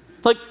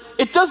 Like,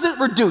 it doesn't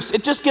reduce.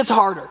 It just gets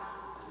harder.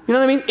 You know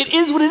what I mean? It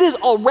is what it is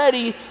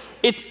already.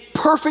 It's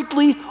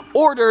perfectly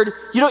ordered.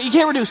 You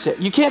can't reduce it.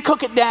 You can't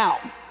cook it down.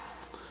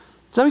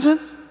 Does that make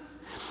sense?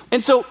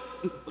 And so,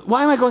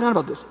 why am I going on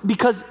about this?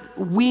 Because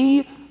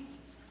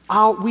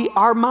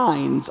our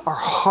minds, our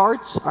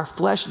hearts, our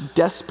flesh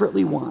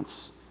desperately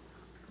wants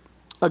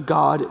a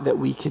God that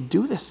we could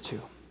do this to.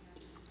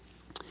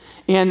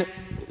 And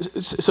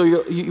so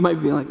you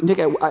might be like, Nick,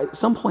 at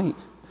some point,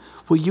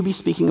 will you be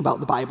speaking about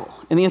the Bible?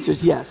 And the answer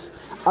is yes.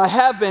 I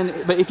have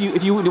been, but if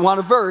you want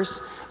a verse,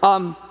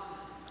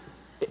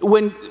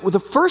 when the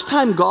first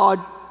time God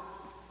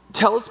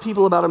tells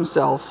people about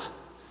himself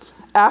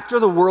after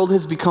the world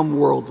has become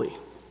worldly,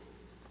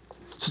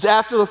 so it's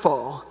after the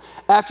fall,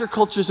 after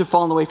cultures have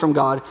fallen away from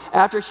God,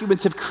 after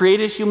humans have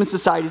created human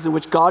societies in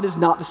which God is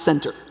not the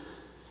center,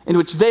 in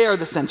which they are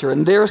the center,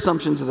 and their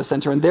assumptions are the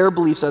center, and their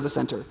beliefs are the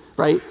center,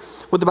 right?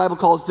 What the Bible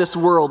calls this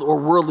world, or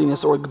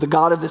worldliness, or the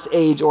God of this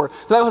age, or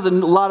the Bible has a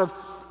lot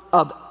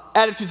of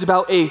attitudes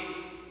about a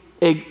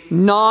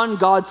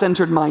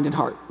non-God-centered mind and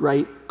heart,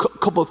 right?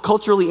 Both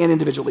culturally and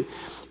individually,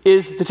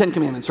 is the Ten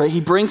Commandments, right?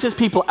 He brings his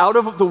people out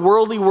of the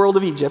worldly world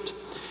of Egypt,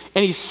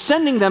 and he's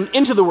sending them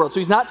into the world. So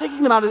he's not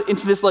taking them out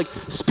into this like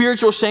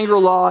spiritual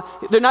Shangri-La.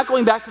 They're not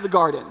going back to the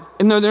garden,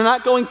 and they're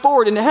not going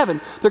forward into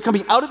heaven. They're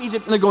coming out of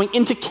Egypt, and they're going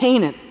into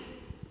Canaan.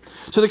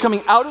 So they're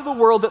coming out of the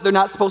world that they're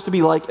not supposed to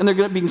be like, and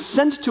they're being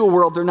sent to a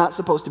world they're not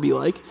supposed to be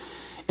like.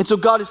 And so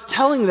God is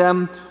telling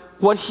them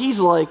what he's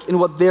like and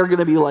what they're going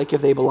to be like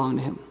if they belong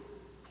to him.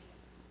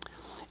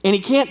 And he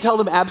can't tell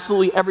them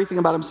absolutely everything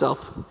about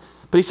himself,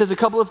 but he says a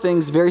couple of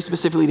things very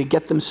specifically to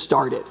get them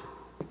started.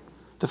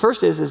 The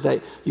first is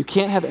that you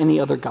can't have any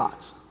other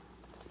gods.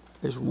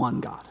 There's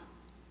one God.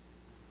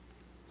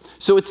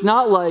 So it's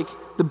not like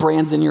the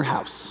brands in your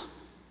house.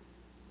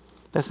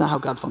 That's not how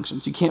God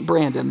functions. You can't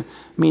brand him,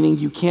 meaning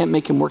you can't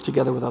make him work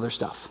together with other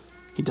stuff.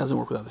 He doesn't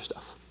work with other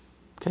stuff.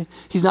 Okay?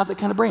 He's not that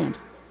kind of brand.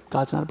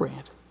 God's not a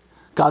brand.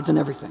 God's in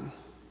everything.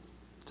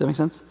 Does that make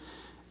sense?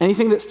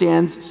 Anything that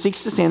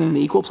seeks to stand in an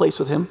equal place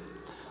with him,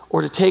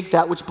 or to take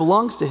that which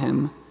belongs to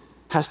him,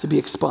 has to be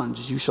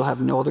expunged. You shall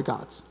have no other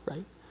gods,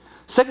 right?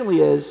 Secondly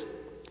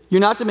you're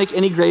not to make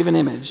any graven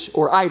image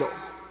or idol,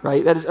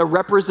 right? That is a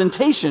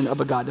representation of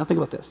a god. Now think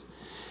about this.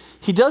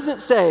 He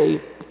doesn't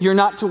say you're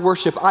not to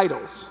worship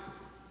idols,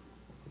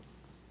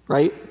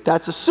 right?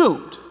 That's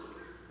assumed.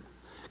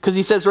 Because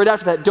he says right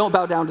after that, don't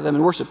bow down to them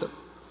and worship them.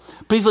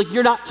 But he's like,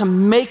 you're not to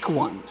make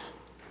one.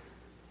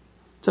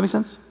 Does that make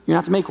sense? You're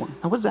not to make one.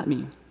 Now what does that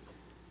mean?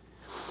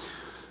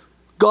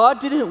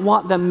 God didn't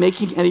want them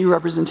making any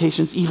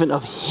representations even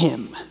of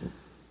him.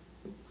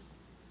 Do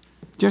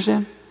you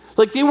understand?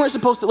 Like they weren't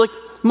supposed to, like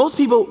most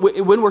people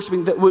when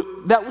worshiping,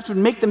 that which would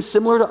make them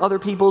similar to other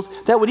people's,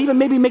 that would even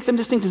maybe make them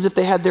distinct as if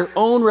they had their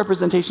own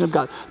representation of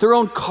God, their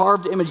own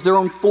carved image, their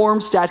own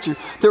formed statue,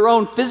 their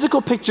own physical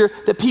picture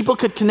that people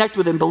could connect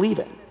with and believe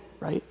in,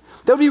 right?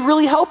 That would be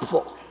really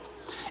helpful.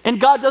 And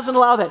God doesn't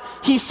allow that.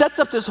 He sets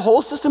up this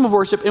whole system of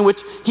worship in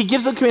which he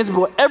gives them commands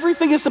about what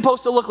everything is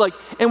supposed to look like.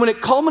 And when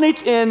it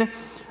culminates in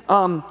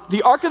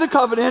the Ark of the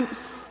Covenant,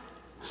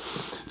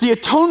 the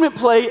atonement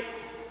plate,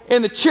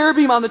 and the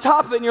cherubim on the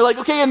top of it, and you're like,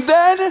 okay, and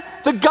then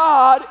the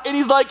God, and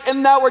he's like,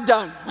 and now we're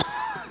done.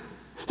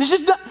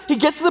 He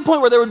gets to the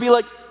point where there would be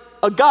like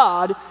a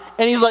God,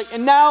 and he's like,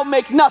 and now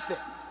make nothing.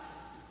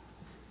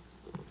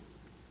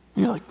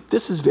 And you're like,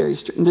 this is very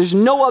strange. And there's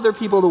no other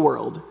people in the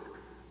world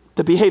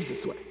that behaves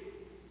this way,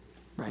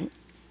 right?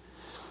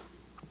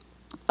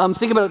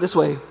 Think about it this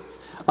way.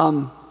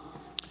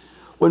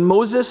 When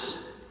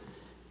Moses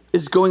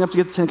is going up to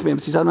get the Ten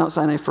Commandments, he's out on Mount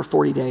Sinai for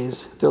 40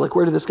 days. They're like,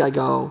 where did this guy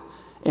go?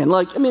 And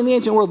like, I mean, in the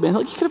ancient world, man,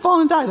 like he could have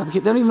fallen and died. They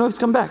don't even know if he's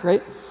come back,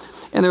 right?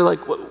 And they're like,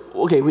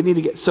 okay, we need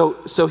to get,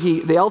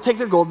 they all take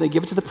their gold, they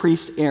give it to the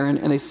priest, Aaron,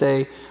 and they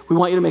say, we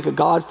want you to make a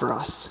god for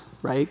us,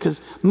 right? Because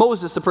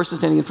Moses, the person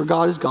standing in for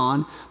God, is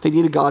gone. They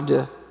need a god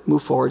to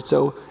move forward.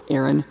 So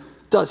Aaron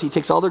does. He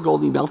takes all their gold,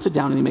 and he melts it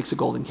down, and he makes a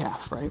golden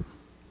calf, right?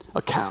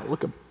 A cow,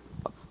 like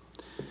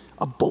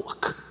a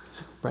bullock,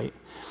 right?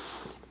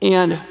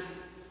 And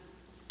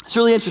it's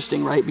really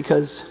interesting, right?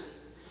 Because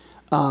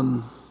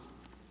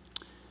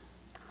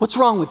what's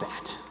wrong with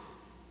that?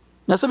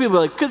 Now, some people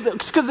are like, because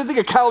they think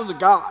a cow is a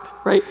god,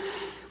 right?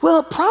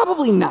 Well,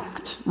 probably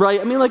not, right?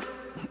 I mean, like,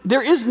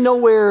 there is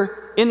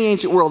nowhere in the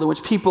ancient world in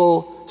which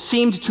people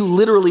seemed to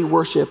literally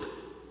worship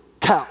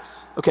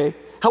cows, okay?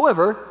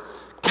 However,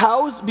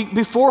 cows,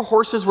 before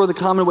horses were the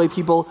common way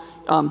people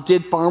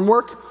did farm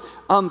work,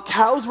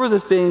 cows were the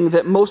thing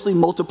that mostly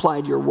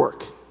multiplied your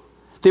work.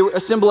 They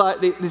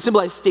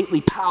symbolized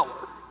stately power,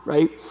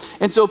 right?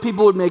 And so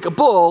people would make a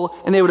bull,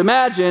 and they would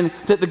imagine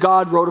that the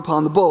god rode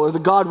upon the bull, or the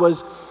god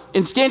was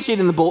instantiated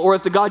in the bull, or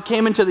if the god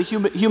came into the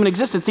human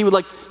existence, he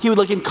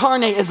would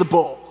incarnate as a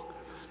bull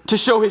to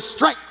show his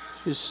strength,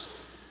 his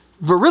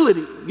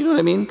virility. You know what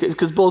I mean?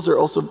 Because bulls are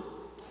also,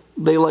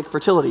 they like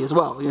fertility as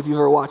well, if you've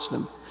ever watched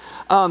them.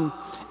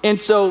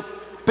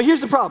 But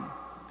here's the problem.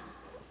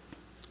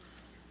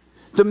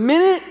 The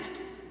minute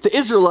the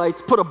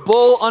Israelites put a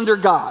bull under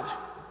God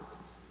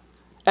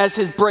as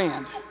his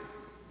brand,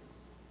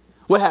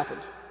 what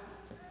happened?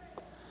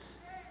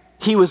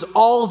 He was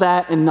all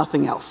that and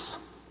nothing else.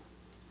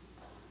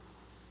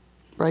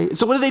 Right?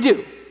 So what did they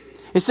do?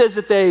 It says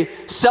that they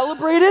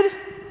celebrated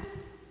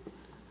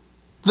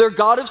their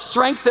god of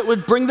strength that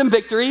would bring them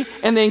victory,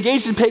 and they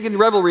engaged in pagan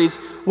revelries,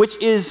 which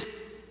is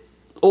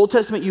Old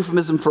Testament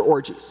euphemism for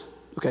orgies,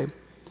 okay?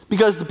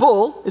 Because the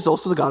bull is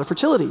also the god of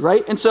fertility,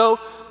 right? And so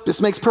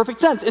this makes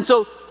perfect sense. And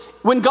so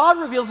when God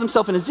reveals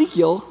himself in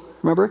Ezekiel,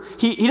 remember,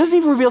 he doesn't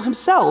even reveal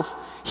himself.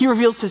 He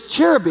reveals his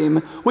cherubim,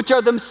 which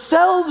are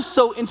themselves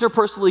so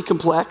interpersonally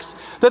complex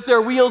that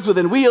they're wheels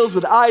within wheels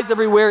with eyes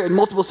everywhere and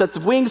multiple sets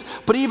of wings,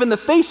 but even the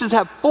faces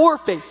have 4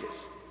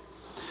 faces.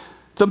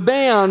 The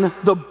man,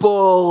 the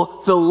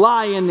bull, the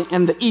lion,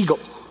 and the eagle.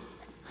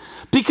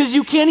 Because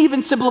you can't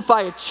even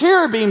simplify a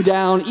cherubim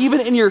down, even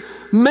in your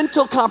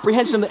mental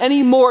comprehension,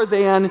 any more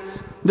than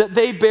that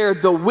they bear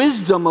the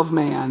wisdom of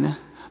man,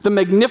 the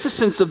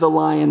magnificence of the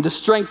lion, the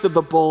strength of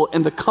the bull,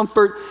 and the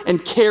comfort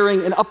and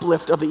caring and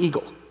uplift of the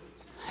eagle.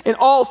 And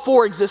all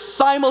 4 exist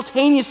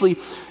simultaneously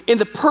in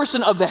the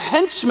person of the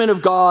henchman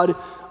of God,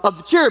 of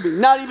the cherubim,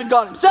 not even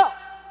God himself,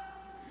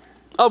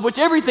 of which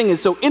everything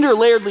is so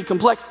interlayedly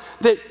complex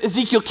that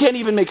Ezekiel can't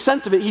even make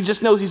sense of it. He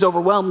just knows he's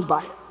overwhelmed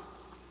by it.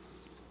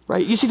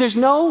 Right? You see, there's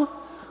no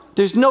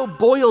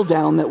boil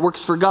down that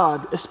works for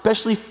God,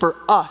 especially for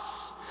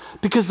us.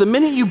 Because the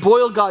minute you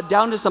boil God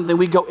down to something,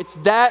 we go, it's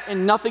that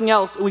and nothing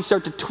else, and we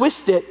start to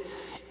twist it,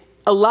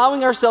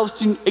 allowing ourselves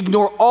to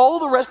ignore all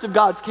the rest of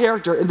God's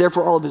character and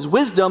therefore all of his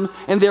wisdom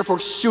and therefore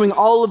showing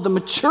all of the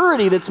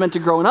maturity that's meant to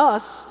grow in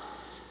us.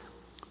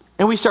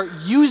 And we start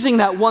using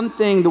that one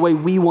thing the way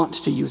we want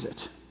to use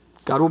it.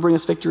 God will bring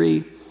us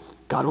victory.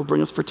 God will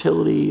bring us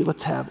fertility.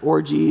 Let's have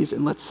orgies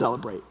and let's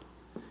celebrate.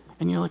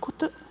 And you're like, what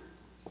the?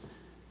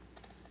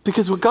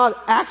 Because what God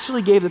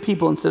actually gave the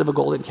people instead of a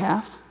golden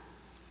calf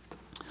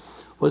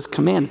was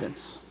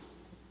commandments.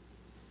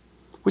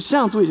 Which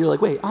sounds weird. You're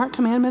like, wait, aren't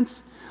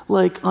commandments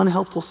like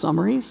unhelpful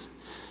summaries?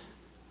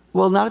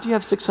 Well, not if you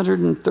have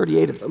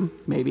 638 of them,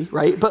 maybe,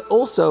 right? But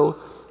also,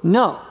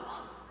 no.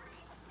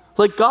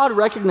 Like, God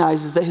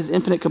recognizes that his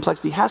infinite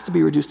complexity has to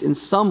be reduced in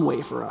some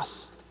way for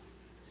us.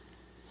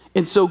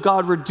 And so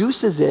God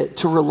reduces it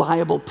to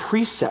reliable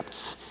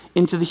precepts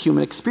into the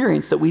human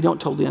experience that we don't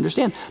totally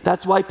understand.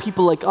 That's why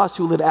people like us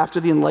who live after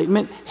the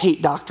Enlightenment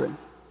hate doctrine.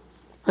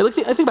 Right? Like,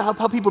 I think about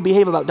how people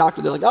behave about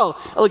doctrine. They're like,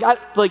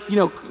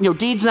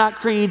 deeds not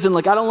creeds, and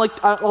like I don't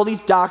like all these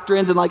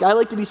doctrines, and like I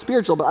like to be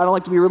spiritual, but I don't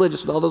like to be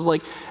religious with all those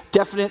like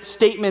definite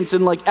statements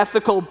and like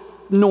ethical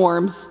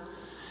norms,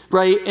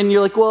 right? And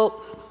you're like,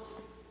 well,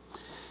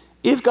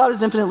 if God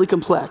is infinitely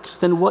complex,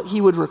 then what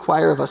he would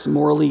require of us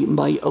morally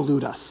might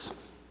elude us.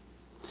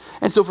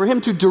 And so for him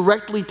to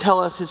directly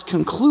tell us his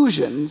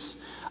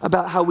conclusions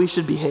about how we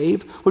should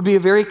behave would be a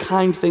very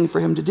kind thing for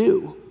him to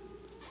do.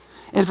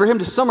 And for him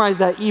to summarize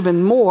that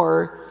even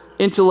more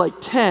into like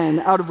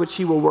 10, out of which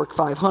he will work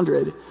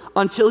 500,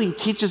 until he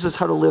teaches us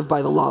how to live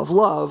by the law of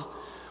love,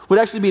 would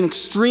actually be an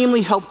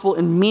extremely helpful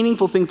and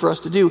meaningful thing for us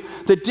to do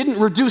that didn't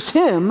reduce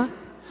him,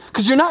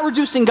 because you're not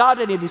reducing God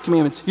to any of these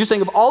commandments. You're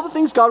saying of all the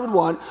things God would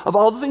want, of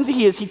all the things that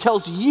he is, he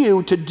tells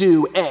you to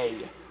do A.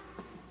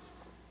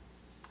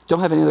 Don't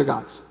have any other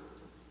gods.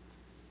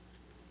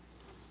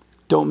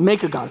 Don't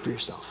make a god for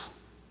yourself.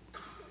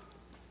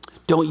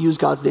 Don't use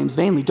God's names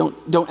vainly.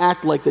 Don't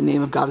act like the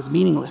name of God is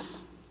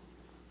meaningless.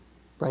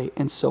 right?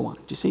 And so on.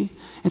 Do you see?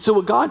 And so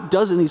what God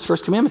does in these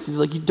first commandments is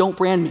like, you don't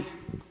brand me.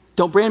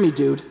 Don't brand me,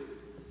 dude.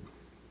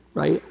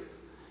 Right?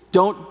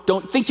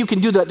 Don't think you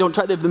can do that. Don't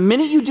try that. The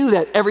minute you do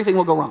that, everything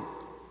will go wrong.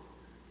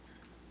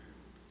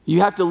 You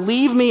have to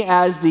leave me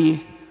as the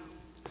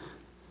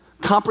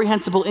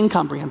comprehensible,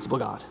 incomprehensible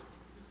God.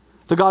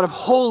 The God of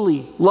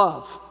holy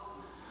love.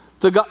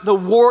 The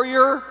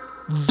warrior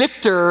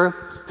victor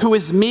who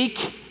is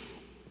meek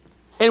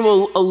and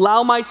will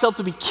allow myself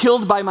to be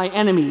killed by my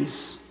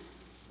enemies.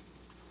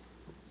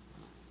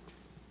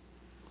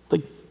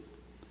 Like,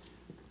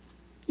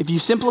 if you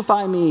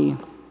simplify me,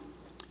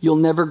 you'll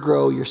never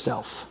grow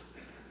yourself,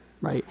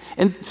 right?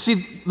 And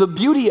see, the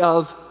beauty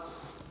of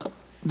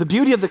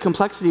the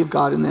complexity of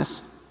God in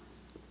this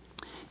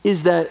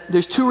is that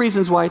there's two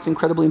reasons why it's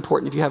incredibly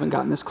important, if you haven't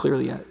gotten this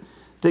clearly yet,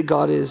 that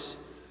God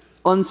is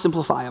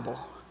unsimplifiable.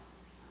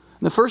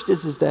 And the first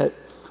is that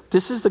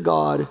this is the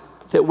God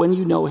that when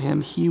you know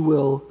him, he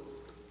will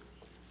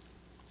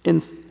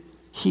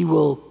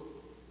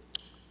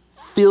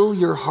fill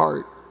your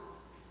heart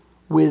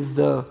with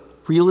the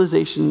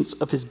realizations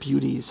of his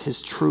beauties,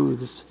 his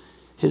truths,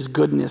 his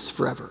goodness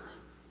forever.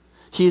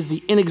 He is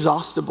the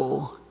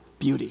inexhaustible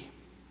beauty,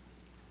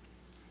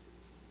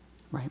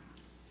 right?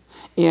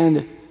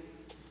 And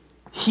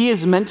he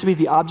is meant to be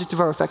the object of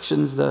our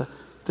affections, the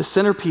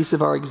centerpiece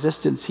of our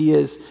existence. He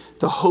is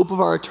the hope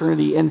of our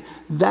eternity. And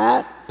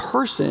that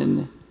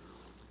person,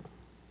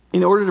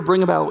 in order to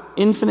bring about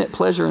infinite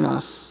pleasure in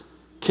us,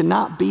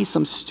 cannot be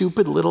some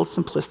stupid little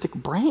simplistic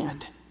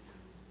brand.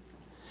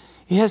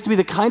 He has to be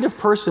the kind of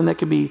person that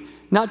can be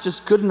not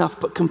just good enough,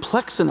 but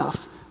complex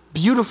enough,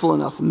 beautiful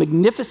enough,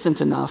 magnificent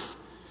enough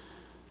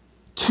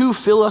to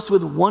fill us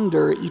with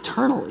wonder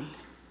eternally,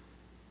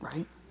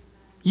 right?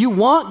 You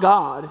want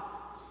God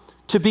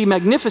to be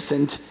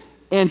magnificent,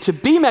 and to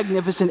be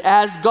magnificent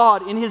as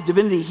God in his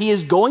divinity, he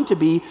is going to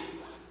be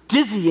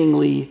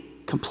dizzyingly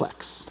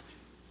complex,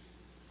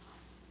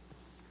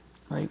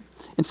 right?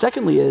 And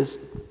secondly is,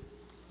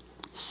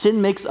 sin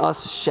makes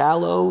us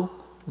shallow,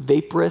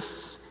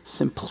 vaporous,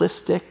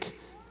 simplistic,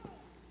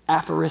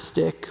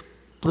 aphoristic,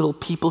 little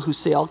people who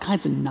say all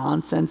kinds of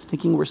nonsense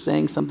thinking we're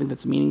saying something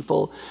that's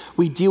meaningful.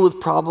 We deal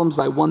with problems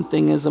by one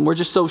thingism. We're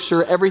just so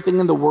sure everything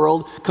in the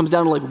world comes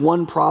down to like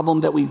one problem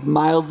that we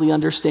mildly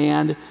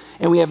understand,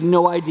 and we have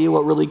no idea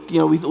what really,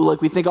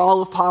 we think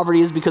all of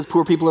poverty is because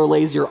poor people are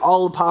lazy, or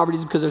all of poverty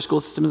is because our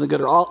school system isn't good,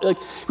 or all,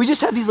 we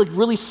just have these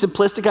really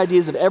simplistic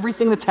ideas of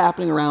everything that's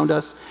happening around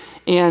us.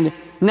 And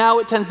now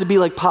it tends to be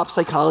like pop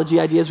psychology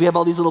ideas. We have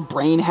all these little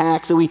brain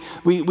hacks, and we've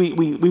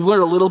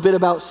learned a little bit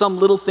about some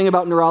little thing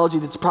about neurology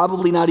that's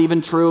probably not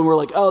even true, and we're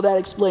like, oh, that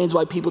explains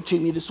why people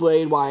treat me this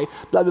way and why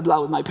blah, blah,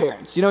 blah with my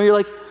parents. You're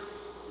like,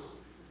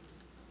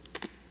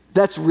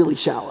 that's really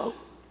shallow.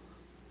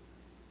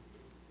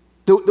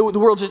 The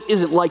world just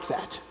isn't like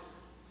that.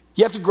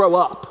 You have to grow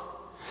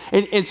up.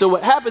 And so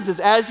what happens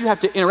is, as you have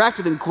to interact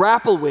with and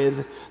grapple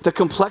with the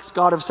complex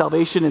God of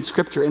salvation in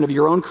Scripture and of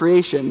your own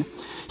creation,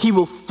 he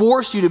will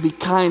force you to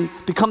become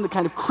the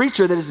kind of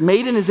creature that is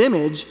made in his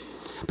image.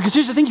 Because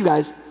here's the thing, you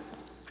guys.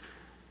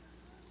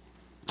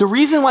 The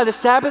reason why the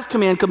Sabbath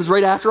command comes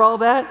right after all of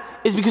that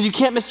is because you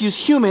can't misuse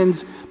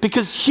humans,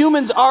 because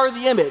humans are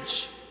the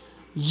image.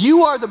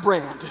 You are the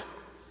brand.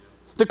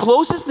 The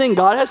closest thing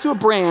God has to a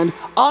brand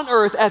on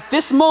earth at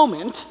this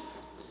moment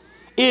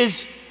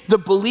is the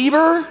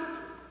believer,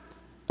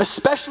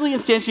 especially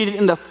instantiated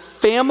in the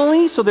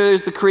family, so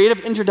there's the creative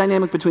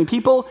interdynamic between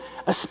people,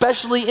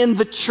 especially in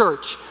the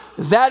church.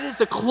 That is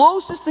the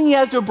closest thing he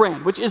has to a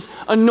brand, which is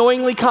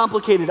annoyingly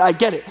complicated, I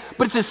get it,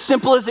 but it's as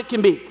simple as it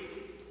can be.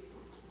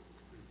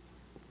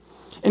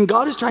 And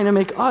God is trying to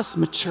make us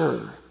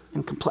mature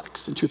and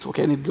complex and truthful.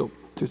 Okay, I need to go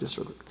through this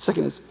real quick.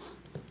 Second is,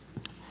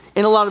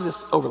 and a lot of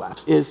this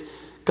overlaps, is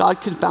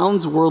God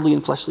confounds worldly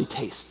and fleshly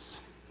tastes.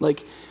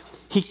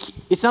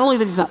 It's not only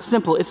that he's not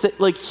simple, it's that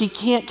he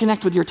can't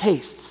connect with your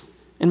tastes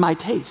and my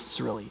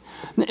tastes, really.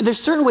 There's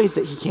certain ways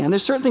that he can.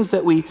 There's certain things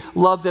that we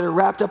love that are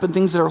wrapped up in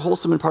things that are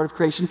wholesome and part of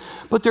creation,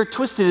 but they're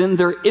twisted and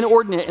they're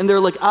inordinate and they're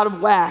out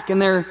of whack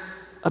and they're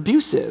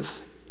abusive.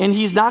 And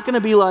he's not going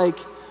to be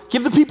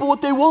give the people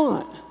what they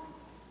want,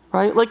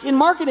 right? In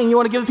marketing, you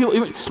want to give the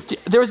people,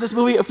 there was this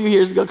movie a few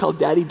years ago called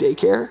Daddy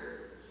Daycare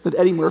with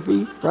Eddie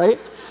Murphy, right?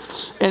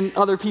 And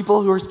other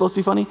people who are supposed to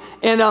be funny.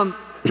 And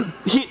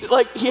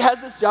he has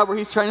this job where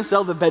he's trying to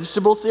sell the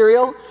vegetable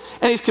cereal,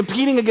 and he's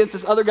competing against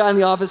this other guy in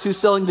the office who's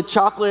selling the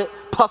chocolate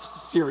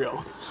puffs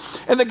cereal.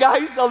 And the guy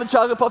who's selling the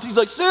chocolate puffs, he's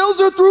like,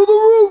 sales are through the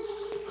roof.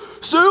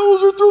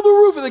 Sales are through the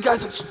roof. And the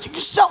guy's like,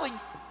 you're selling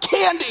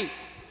candy.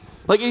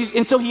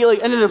 And so he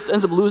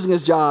ends up losing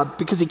his job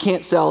because he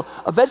can't sell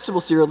a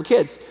vegetable cereal to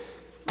kids.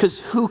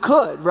 Because who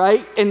could,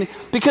 right? And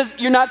because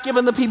you're not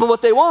giving the people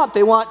what they want.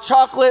 They want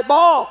chocolate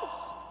balls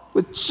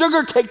with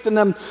sugar caked in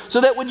them,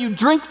 so that when you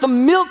drink the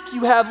milk,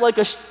 you have like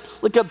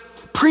a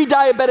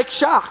pre-diabetic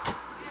shock.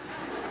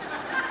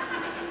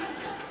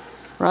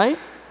 Right?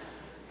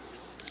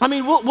 I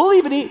mean, we'll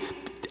even eat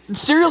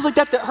cereals like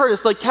that hurt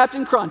us, like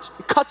Captain Crunch.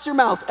 It cuts your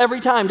mouth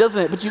every time,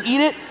 doesn't it? But you eat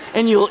it,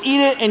 and you'll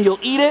eat it, and you'll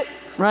eat it,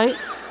 right?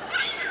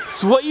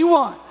 It's what you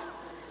want.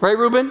 Right,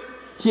 Reuben?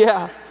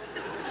 Yeah.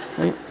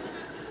 Right?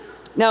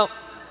 Now,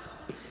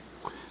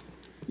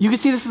 you can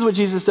see this is what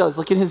Jesus does.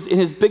 Like in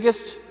his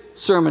biggest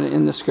sermon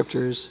in the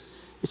scriptures,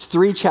 it's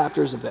 3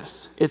 chapters of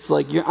this. It's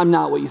like, I'm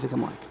not what you think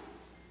I'm like.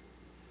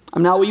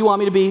 I'm not what you want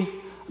me to be.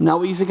 I'm not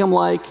what you think I'm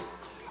like.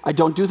 I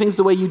don't do things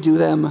the way you do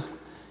them.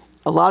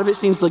 A lot of it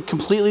seems like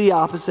completely the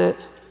opposite.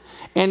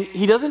 And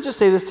he doesn't just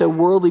say this to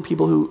worldly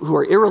people who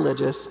are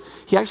irreligious.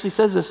 He actually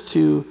says this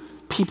to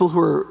people who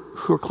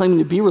are claiming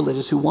to be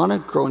religious, who want to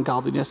grow in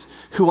godliness,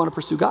 who want to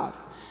pursue God.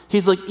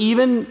 He's like,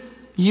 even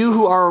you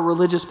who are a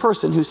religious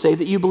person, who say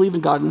that you believe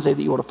in God and say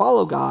that you want to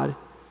follow God,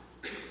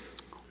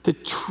 the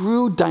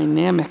true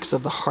dynamics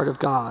of the heart of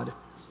God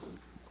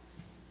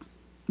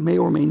may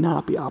or may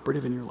not be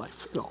operative in your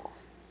life at all.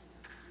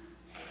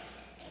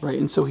 Right?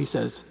 And so he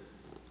says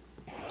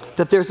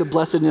that there's a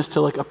blessedness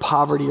to like a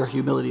poverty or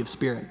humility of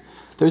spirit.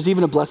 There's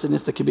even a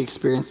blessedness that can be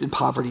experienced in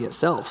poverty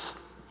itself.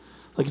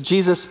 Like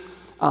Jesus,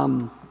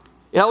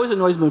 it always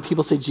annoys me when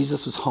people say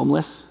Jesus was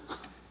homeless.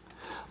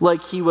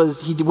 Like he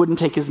wouldn't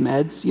take his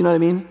meds, you know what I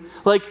mean?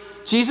 Like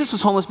Jesus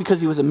was homeless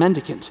because he was a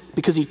mendicant,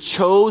 because he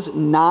chose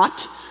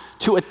not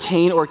to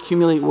attain or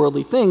accumulate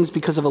worldly things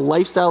because of a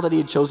lifestyle that he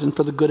had chosen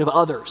for the good of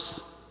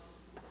others.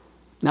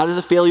 Not as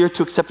a failure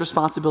to accept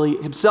responsibility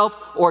himself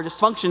or just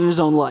function in his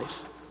own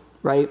life,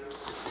 right?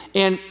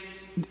 And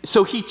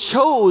so he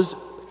chose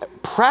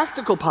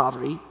practical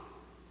poverty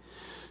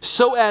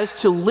so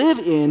as to live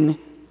in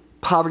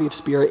poverty of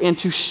spirit and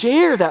to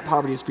share that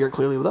poverty of spirit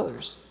clearly with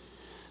others.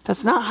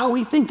 That's not how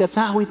we think. That's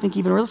not how we think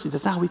even realistically.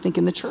 That's not how we think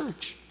in the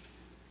church,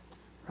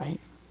 right?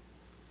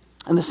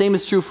 And the same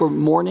is true for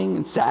mourning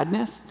and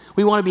sadness.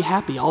 We want to be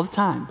happy all the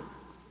time.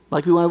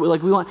 Can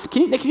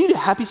you do a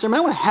happy sermon?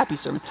 I want a happy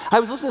sermon. I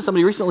was listening to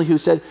somebody recently who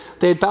said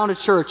they had found a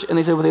church and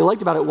they said what they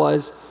liked about it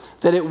was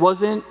that it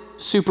wasn't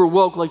super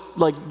woke,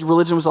 like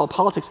religion was all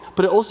politics,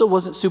 but it also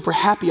wasn't super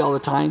happy all the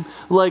time.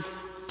 Like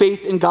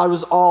faith in God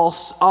was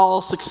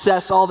all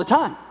success all the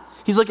time.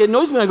 He's like, it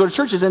annoys me when I go to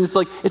churches and it's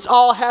like, it's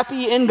all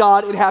happy in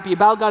God and happy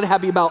about God and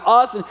happy about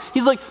us. And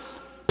he's like,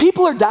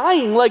 people are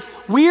dying. Like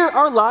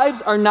our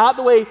lives are not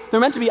the way they're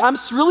meant to be. I'm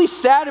really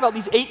sad about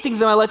these 8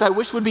 things in my life I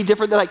wish would be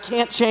different that I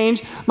can't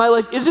change. My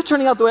life isn't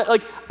turning out the way,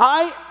 like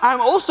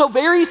I'm also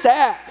very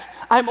sad.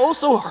 I'm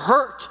also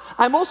hurt.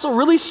 I'm also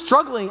really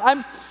struggling.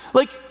 I'm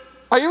like,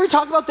 are you ever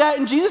talking about that?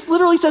 And Jesus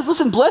literally says,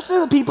 listen, blessed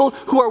are the people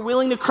who are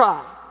willing to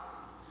cry.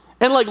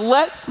 And like,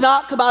 let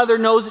snot come out of their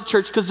nose at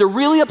church because they're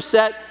really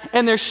upset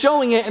and they're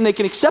showing it and they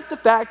can accept the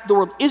fact the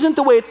world isn't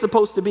the way it's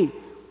supposed to be.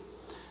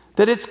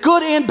 That it's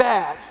good and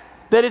bad.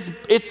 That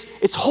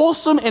it's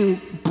wholesome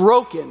and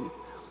broken.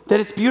 That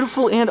it's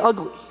beautiful and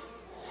ugly.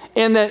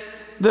 And that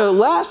the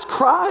last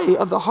cry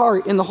of the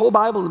heart in the whole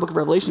Bible in the book of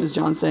Revelation is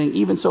John saying,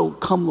 even so,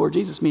 come Lord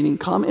Jesus, meaning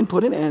come and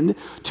put an end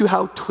to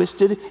how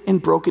twisted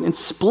and broken and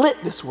split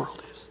this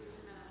world is.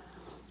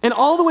 And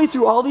all the way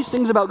through all these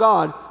things about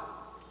God,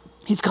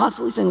 he's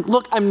constantly saying,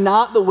 look, I'm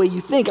not the way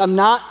you think. I'm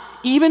not,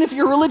 even if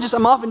you're religious,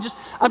 I'm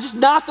just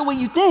not the way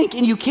you think.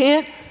 And you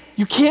can't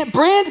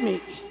brand me,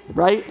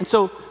 right? And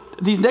so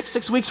these next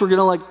 6 weeks, we're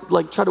going to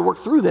like try to work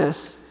through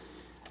this.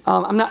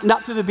 I'm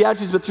not through the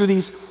Beatitudes, but through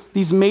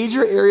these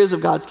major areas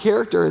of God's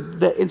character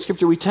that in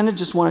Scripture we tend to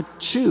just want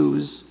to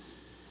choose.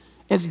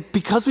 And it's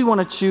because we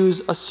want to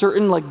choose a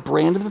certain like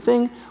brand of the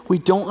thing, we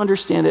don't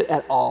understand it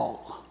at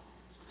all.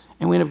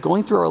 And we end up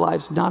going through our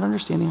lives not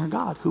understanding our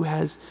God, who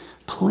has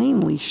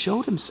plainly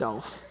showed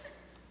himself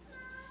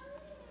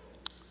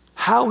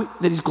that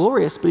he's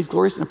glorious, but he's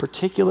glorious in a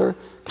particular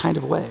kind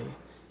of way.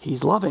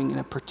 He's loving in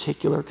a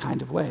particular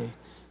kind of way.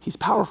 He's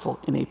powerful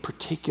in a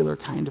particular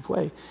kind of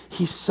way.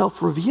 He's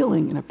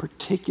self-revealing in a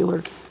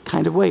particular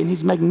kind of way. And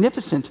he's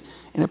magnificent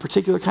in a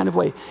particular kind of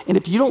way. And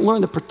if you don't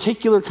learn the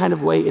particular kind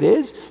of way it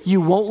is,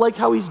 you won't like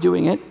how he's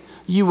doing it.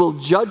 You will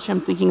judge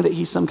him thinking that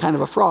he's some kind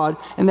of a fraud,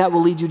 and that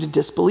will lead you to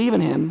disbelieve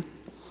in him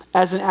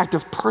as an act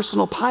of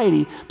personal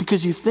piety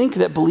because you think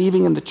that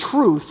believing in the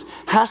truth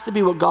has to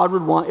be what God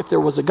would want if there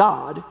was a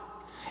God.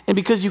 And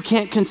because you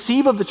can't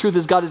conceive of the truth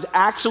as God has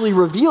actually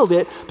revealed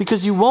it,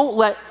 because you won't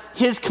let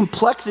his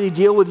complexity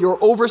deal with your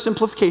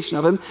oversimplification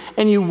of him,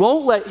 and you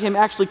won't let him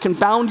actually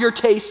confound your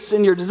tastes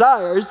and your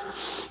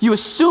desires, you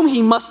assume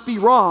he must be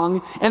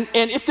wrong. And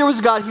if there was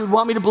a God, he would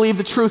want me to believe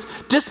the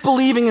truth.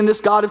 Disbelieving in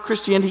this God of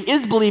Christianity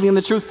is believing in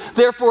the truth,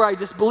 therefore I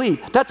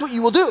disbelieve. That's what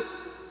you will do.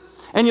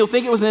 And you'll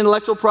think it was an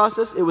intellectual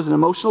process. It was an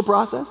emotional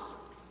process.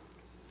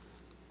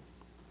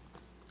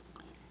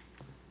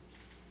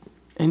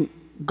 And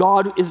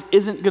God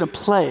isn't going to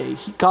play.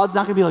 God's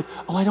not going to be like,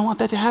 oh, I don't want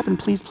that to happen.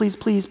 Please, please,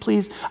 please,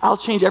 please. I'll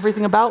change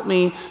everything about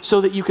me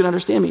so that you can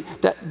understand me.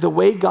 That the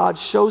way God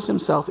shows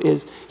himself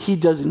is he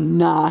does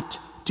not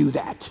do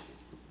that.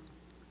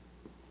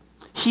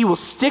 He will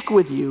stick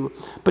with you,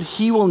 but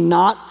he will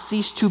not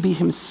cease to be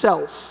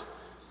himself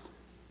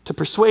to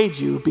persuade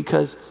you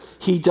because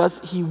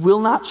he will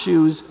not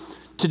choose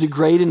to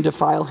degrade and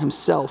defile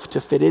himself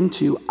to fit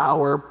into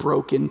our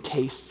broken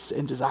tastes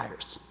and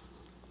desires.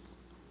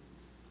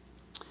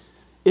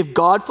 If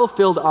God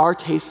fulfilled our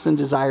tastes and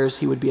desires,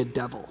 he would be a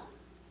devil.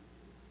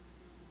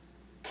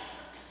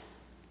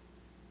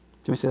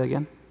 Can we say that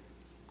again?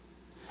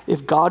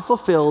 If God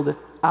fulfilled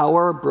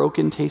our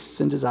broken tastes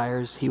and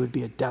desires, he would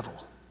be a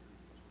devil.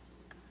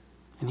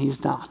 And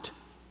he's not.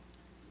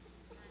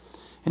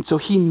 And so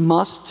he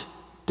must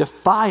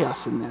defy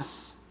us in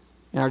this,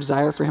 in our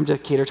desire for him to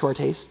cater to our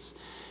tastes.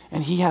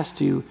 And he has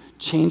to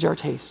change our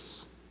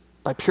tastes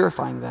by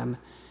purifying them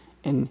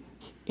and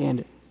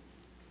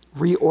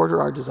reorder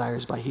our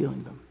desires by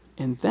healing them.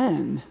 And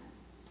then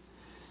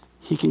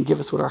he can give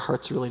us what our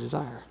hearts really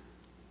desire.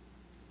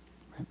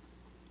 Right?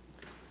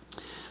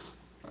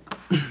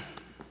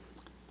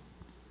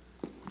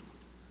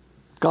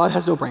 God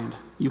has no brand.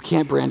 You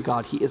can't brand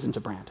God. He isn't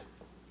a brand.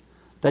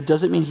 That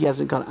doesn't mean he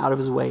hasn't gone out of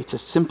his way to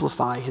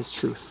simplify his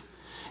truth,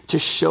 to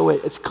show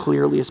it as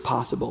clearly as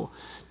possible,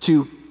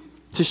 to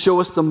show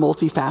us the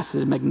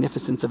multifaceted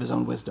magnificence of his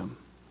own wisdom,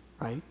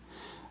 right?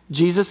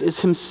 Jesus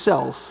is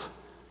himself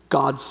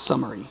God's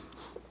summary.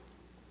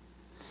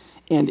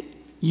 And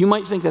you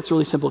might think that's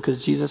really simple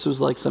because Jesus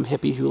was like some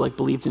hippie who like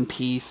believed in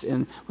peace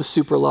and was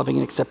super loving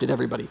and accepted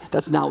everybody.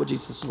 That's not what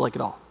Jesus was like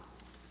at all.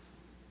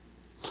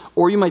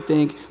 Or you might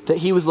think that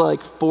he was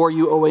like for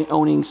you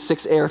owning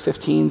 6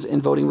 AR-15s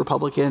and voting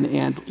Republican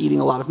and eating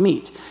a lot of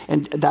meat.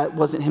 And that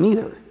wasn't him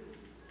either.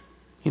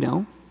 You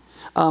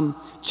know?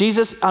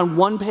 Jesus on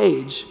one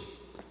page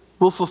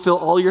will fulfill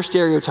all your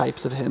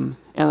stereotypes of him,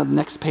 and on the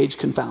next page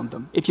confound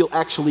them, if you'll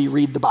actually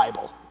read the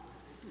Bible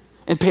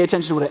and pay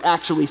attention to what it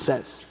actually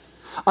says.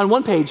 On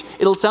one page,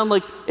 it'll sound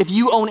like if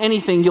you own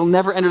anything, you'll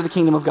never enter the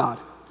kingdom of God.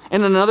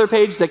 And on another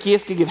page,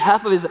 Zacchaeus could give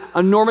half of his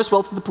enormous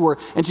wealth to the poor,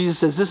 and Jesus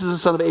says, this is the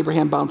son of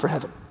Abraham bound for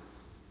heaven.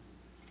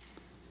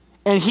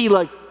 And he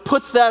like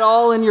puts that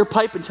all in your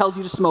pipe and tells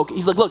you to smoke it.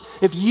 He's like, look,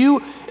 if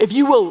you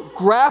will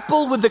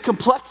grapple with the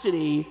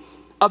complexity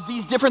of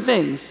these different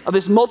things, of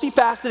this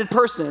multifaceted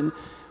person,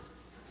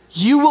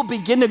 you will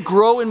begin to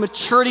grow in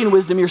maturity and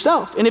wisdom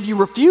yourself. And if you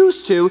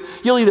refuse to,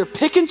 you'll either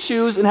pick and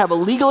choose and have a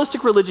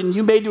legalistic religion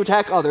you made to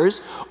attack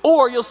others,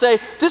 or you'll say,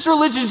 this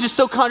religion is just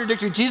so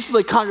contradictory. Jesus is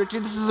like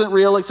contradictory. This isn't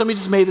real. Like somebody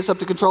just made this up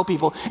to control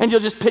people. And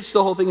you'll just pitch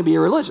the whole thing and be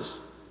irreligious.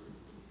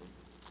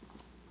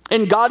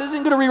 And God isn't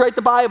going to rewrite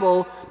the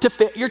Bible to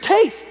fit your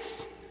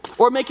tastes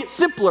or make it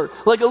simpler,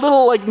 like a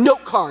little like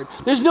note card.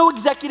 There's no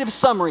executive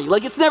summary.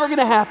 Like it's never going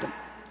to happen.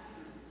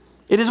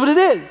 It is what it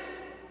is.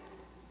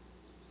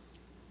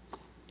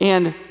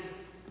 And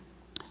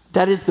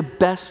that is the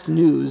best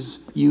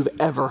news you've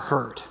ever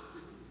heard.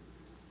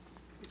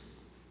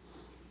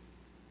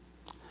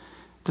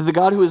 That the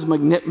God who is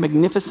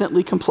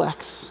magnificently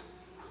complex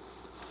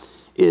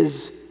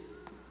is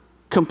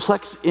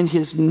complex in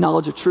his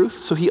knowledge of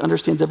truth, so he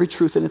understands every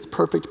truth in its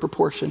perfect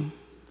proportion,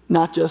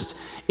 not just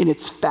in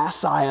its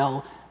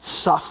facile,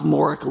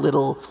 sophomoric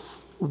little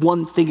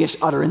one-thingish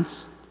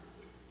utterance.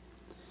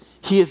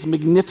 He is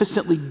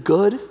magnificently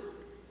good.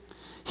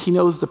 He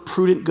knows the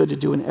prudent good to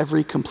do in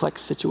every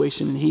complex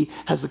situation, and he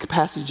has the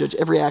capacity to judge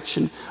every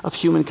action of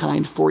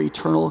humankind for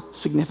eternal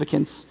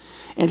significance.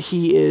 And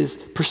he is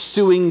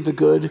pursuing the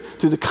good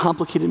through the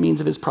complicated means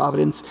of his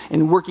providence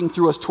and working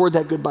through us toward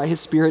that good by his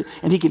Spirit.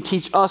 And he can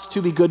teach us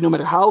to be good no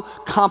matter how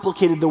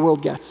complicated the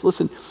world gets.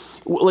 Listen,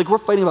 like we're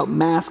fighting about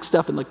mask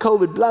stuff and like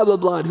COVID, blah, blah,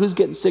 blah, and who's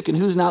getting sick and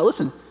who's not.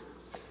 Listen,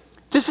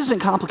 this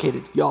isn't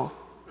complicated, y'all.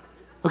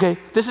 Okay?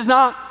 This is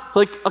not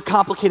like a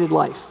complicated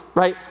life,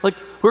 right? Like,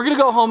 we're going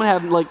to go home and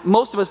have, like,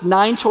 most of us,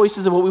 9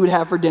 choices of what we would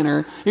have for dinner.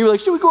 And you're like,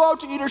 should we go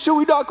out to eat or should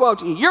we not go out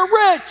to eat? You're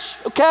rich,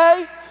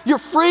 okay? You're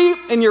free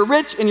and you're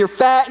rich and you're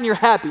fat and you're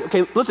happy.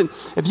 Okay, listen,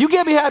 if you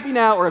can't be happy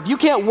now or if you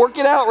can't work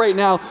it out right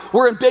now,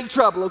 we're in big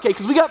trouble, okay?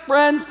 Because we got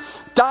friends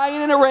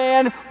dying in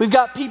Iran. We've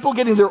got people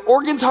getting their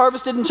organs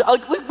harvested.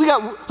 Like we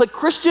got, like,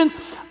 Christians.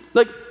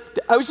 Like,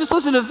 I was just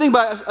listening to the thing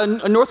by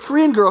a North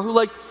Korean girl who,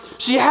 like,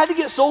 she had to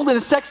get sold into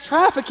sex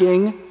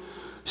trafficking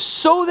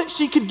so that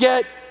she could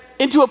get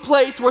into a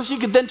place where she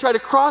could then try to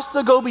cross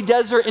the Gobi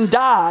Desert and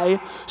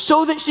die,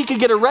 so that she could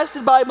get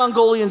arrested by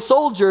Mongolian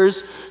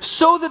soldiers,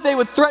 so that they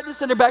would threaten to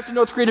send her back to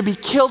North Korea to be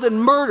killed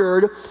and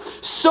murdered,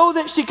 so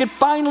that she could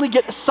finally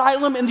get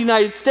asylum in the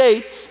United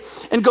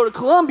States and go to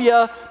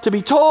Colombia to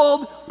be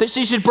told that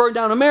she should burn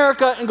down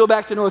America and go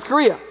back to North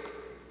Korea.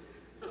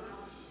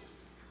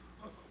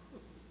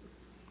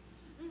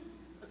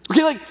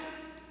 Okay, like,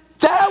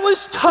 that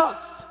was tough.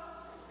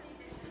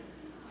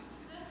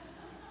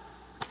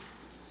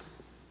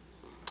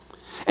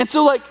 And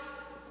so, like,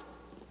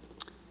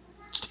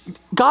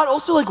 God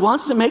also, like,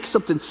 wants to make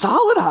something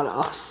solid out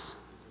of us.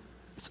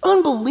 It's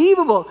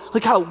unbelievable,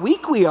 like, how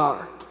weak we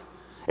are.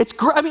 It's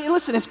great. I mean,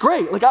 listen, it's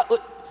great. Like,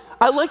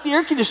 I like the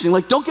air conditioning.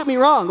 Like, don't get me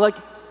wrong. Like,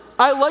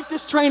 I like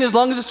this train as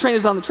long as this train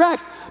is on the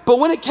tracks. But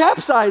when it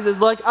capsizes,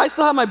 like, I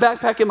still have my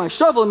backpack and my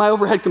shovel in my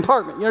overhead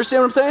compartment. You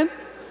understand what I'm saying?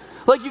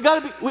 Like, you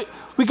gotta be,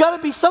 we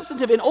gotta be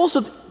substantive. And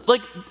also,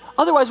 like,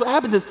 otherwise what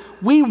happens is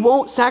we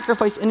won't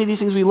sacrifice any of these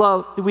things we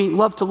love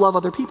to love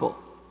other people.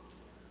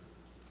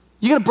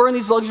 You got to burn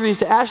these luxuries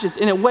to ashes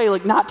in a way,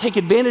 like not take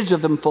advantage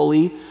of them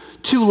fully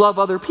to love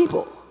other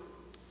people.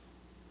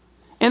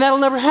 And that'll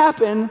never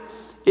happen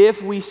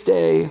if we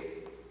stay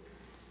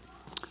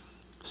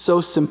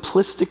so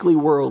simplistically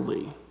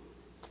worldly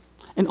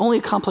And only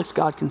a complex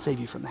God can save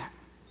you from that.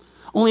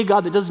 Only a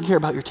God that doesn't care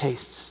about your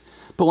tastes,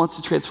 but wants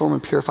to transform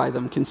and purify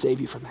them can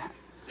save you from that.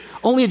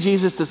 Only a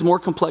Jesus that's more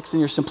complex than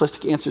your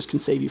simplistic answers can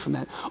save you from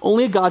that.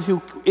 Only a God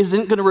who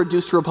isn't going to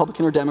reduce to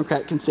Republican or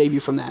Democrat can save you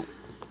from that.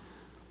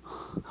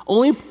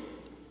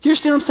 You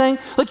understand what I'm saying?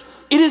 Like,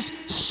 it is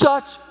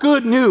such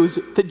good news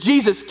that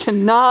Jesus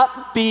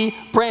cannot be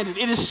branded.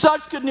 It is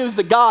such good news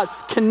that God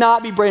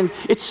cannot be branded.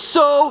 It's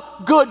so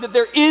good that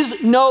there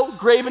is no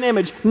graven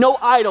image, no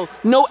idol,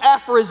 no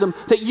aphorism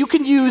that you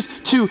can use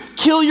to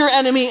kill your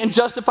enemy and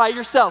justify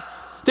yourself.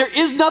 There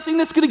is nothing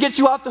that's going to get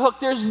you off the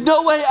hook. There's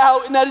no way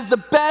out, and that is the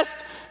best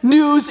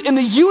news in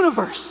the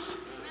universe.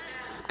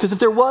 Because if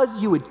there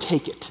was, you would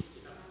take it.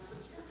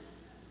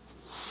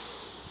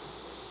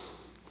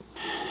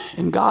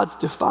 And God's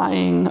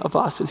defying of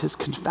us and his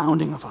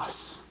confounding of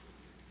us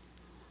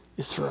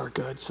is for our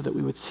good, so that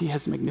we would see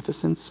his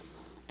magnificence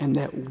and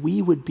that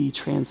we would be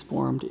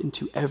transformed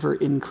into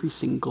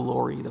ever-increasing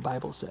glory, the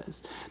Bible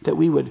says. That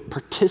we would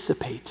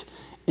participate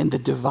in the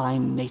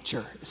divine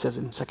nature, it says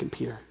in 2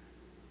 Peter.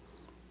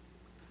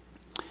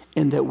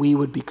 And that we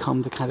would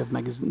become the kind of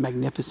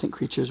magnificent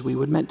creatures we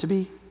were meant to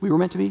be,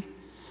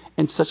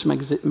 and such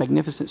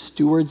magnificent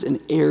stewards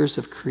and heirs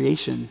of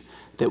creation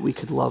that we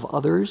could love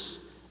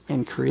others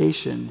and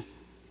creation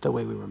the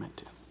way we were meant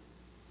to.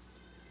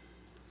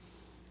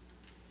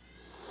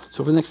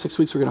 So over the next 6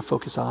 weeks, we're going to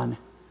focus on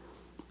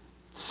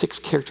 6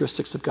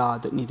 characteristics of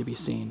God that need to be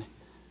seen,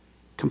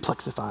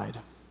 complexified,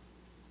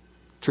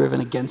 driven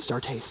against our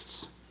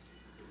tastes.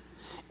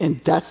 And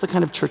that's the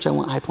kind of church I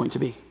want High Point to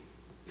be.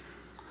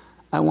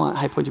 I want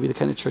High Point to be the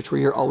kind of church where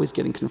you're always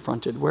getting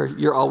confronted, where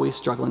you're always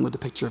struggling with the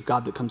picture of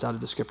God that comes out of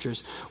the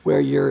scriptures,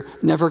 where you're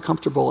never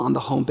comfortable on the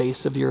home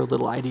base of your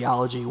little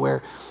ideology,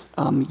 where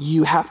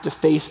you have to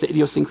face the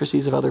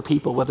idiosyncrasies of other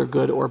people, whether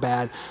good or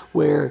bad,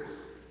 where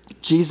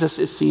Jesus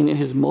is seen in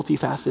his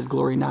multifaceted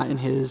glory, not in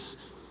his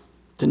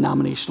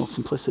denominational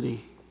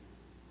simplicity,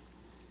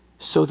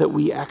 so that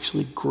we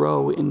actually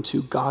grow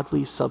into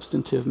godly,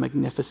 substantive,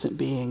 magnificent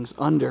beings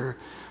under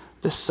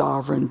the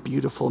sovereign,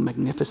 beautiful,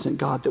 magnificent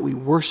God that we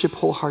worship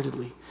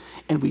wholeheartedly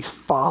and we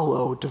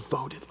follow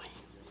devotedly.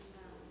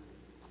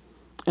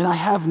 And I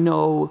have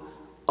no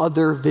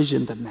other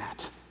vision than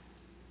that.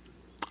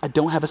 I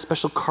don't have a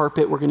special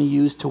carpet we're going to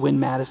use to win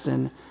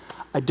Madison.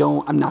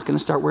 I'm not going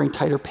to start wearing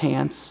tighter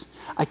pants.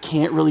 I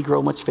can't really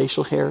grow much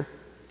facial hair.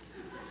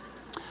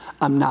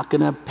 I'm not going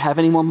to have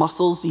any more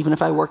muscles, even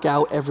if I work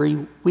out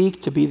every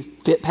week to be a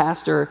fit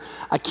pastor.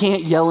 I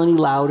can't yell any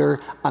louder.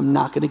 I'm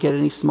not going to get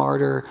any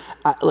smarter.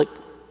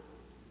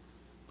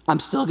 I'm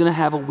still going to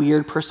have a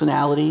weird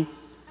personality.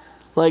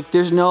 Like,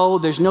 there's no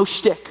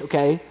shtick,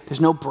 okay?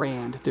 There's no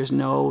brand. There's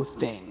no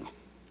thing.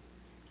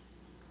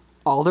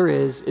 All there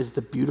is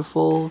the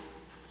beautiful,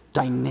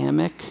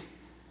 dynamic,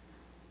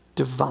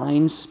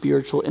 divine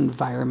spiritual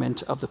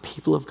environment of the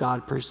people of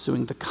God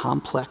pursuing the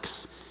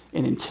complex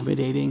and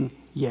intimidating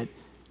yet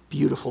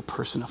beautiful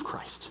person of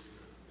Christ.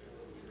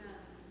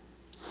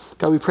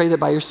 God, we pray that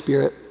by your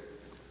Spirit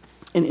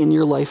and in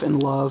your life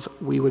and love,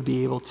 we would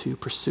be able to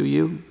pursue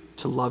you,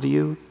 to love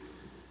you,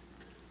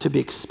 to be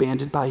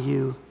expanded by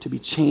you, to be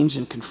changed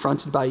and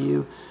confronted by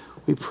you.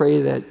 We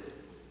pray that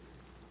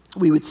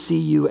we would see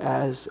you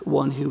as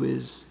one who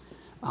is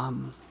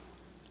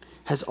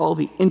has all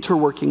the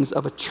interworkings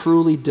of a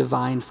truly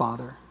divine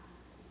Father.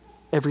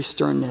 Every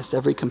sternness,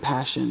 every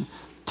compassion,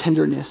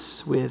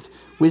 tenderness with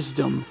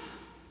wisdom,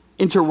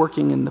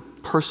 interworking in the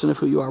person of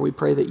who you are. We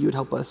pray that you would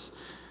help us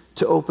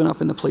to open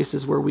up in the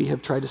places where we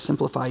have tried to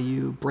simplify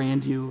you,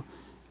 brand you,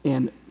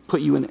 and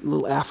put you in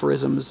little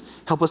aphorisms.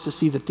 Help us to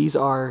see that these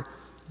are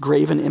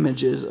graven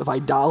images of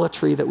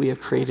idolatry that we have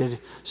created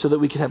so that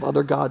we could have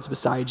other gods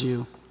beside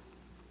you,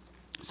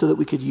 so that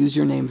we could use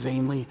your name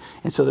vainly,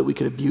 and so that we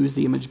could abuse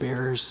the image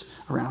bearers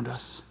around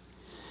us.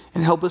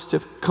 And help us to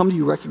come to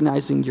you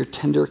recognizing your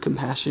tender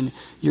compassion,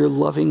 your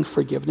loving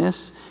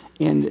forgiveness,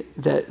 and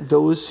that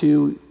those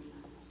who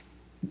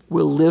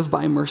will live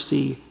by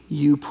mercy,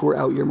 you pour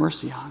out your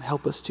mercy on.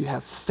 Help us to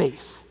have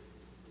faith,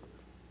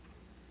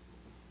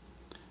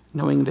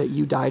 knowing that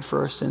you died for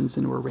our sins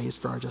and were raised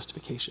for our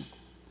justification.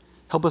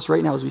 Help us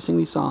right now as we sing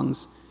these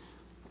songs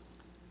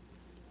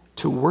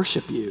to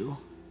worship you,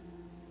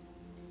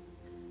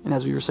 and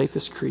as we recite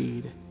this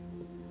creed,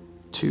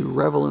 to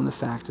revel in the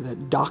fact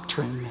that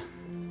doctrine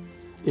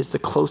is the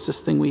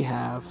closest thing we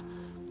have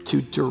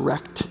to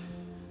direct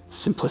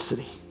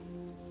simplicity.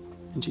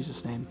 In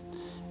Jesus' name,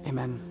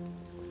 amen.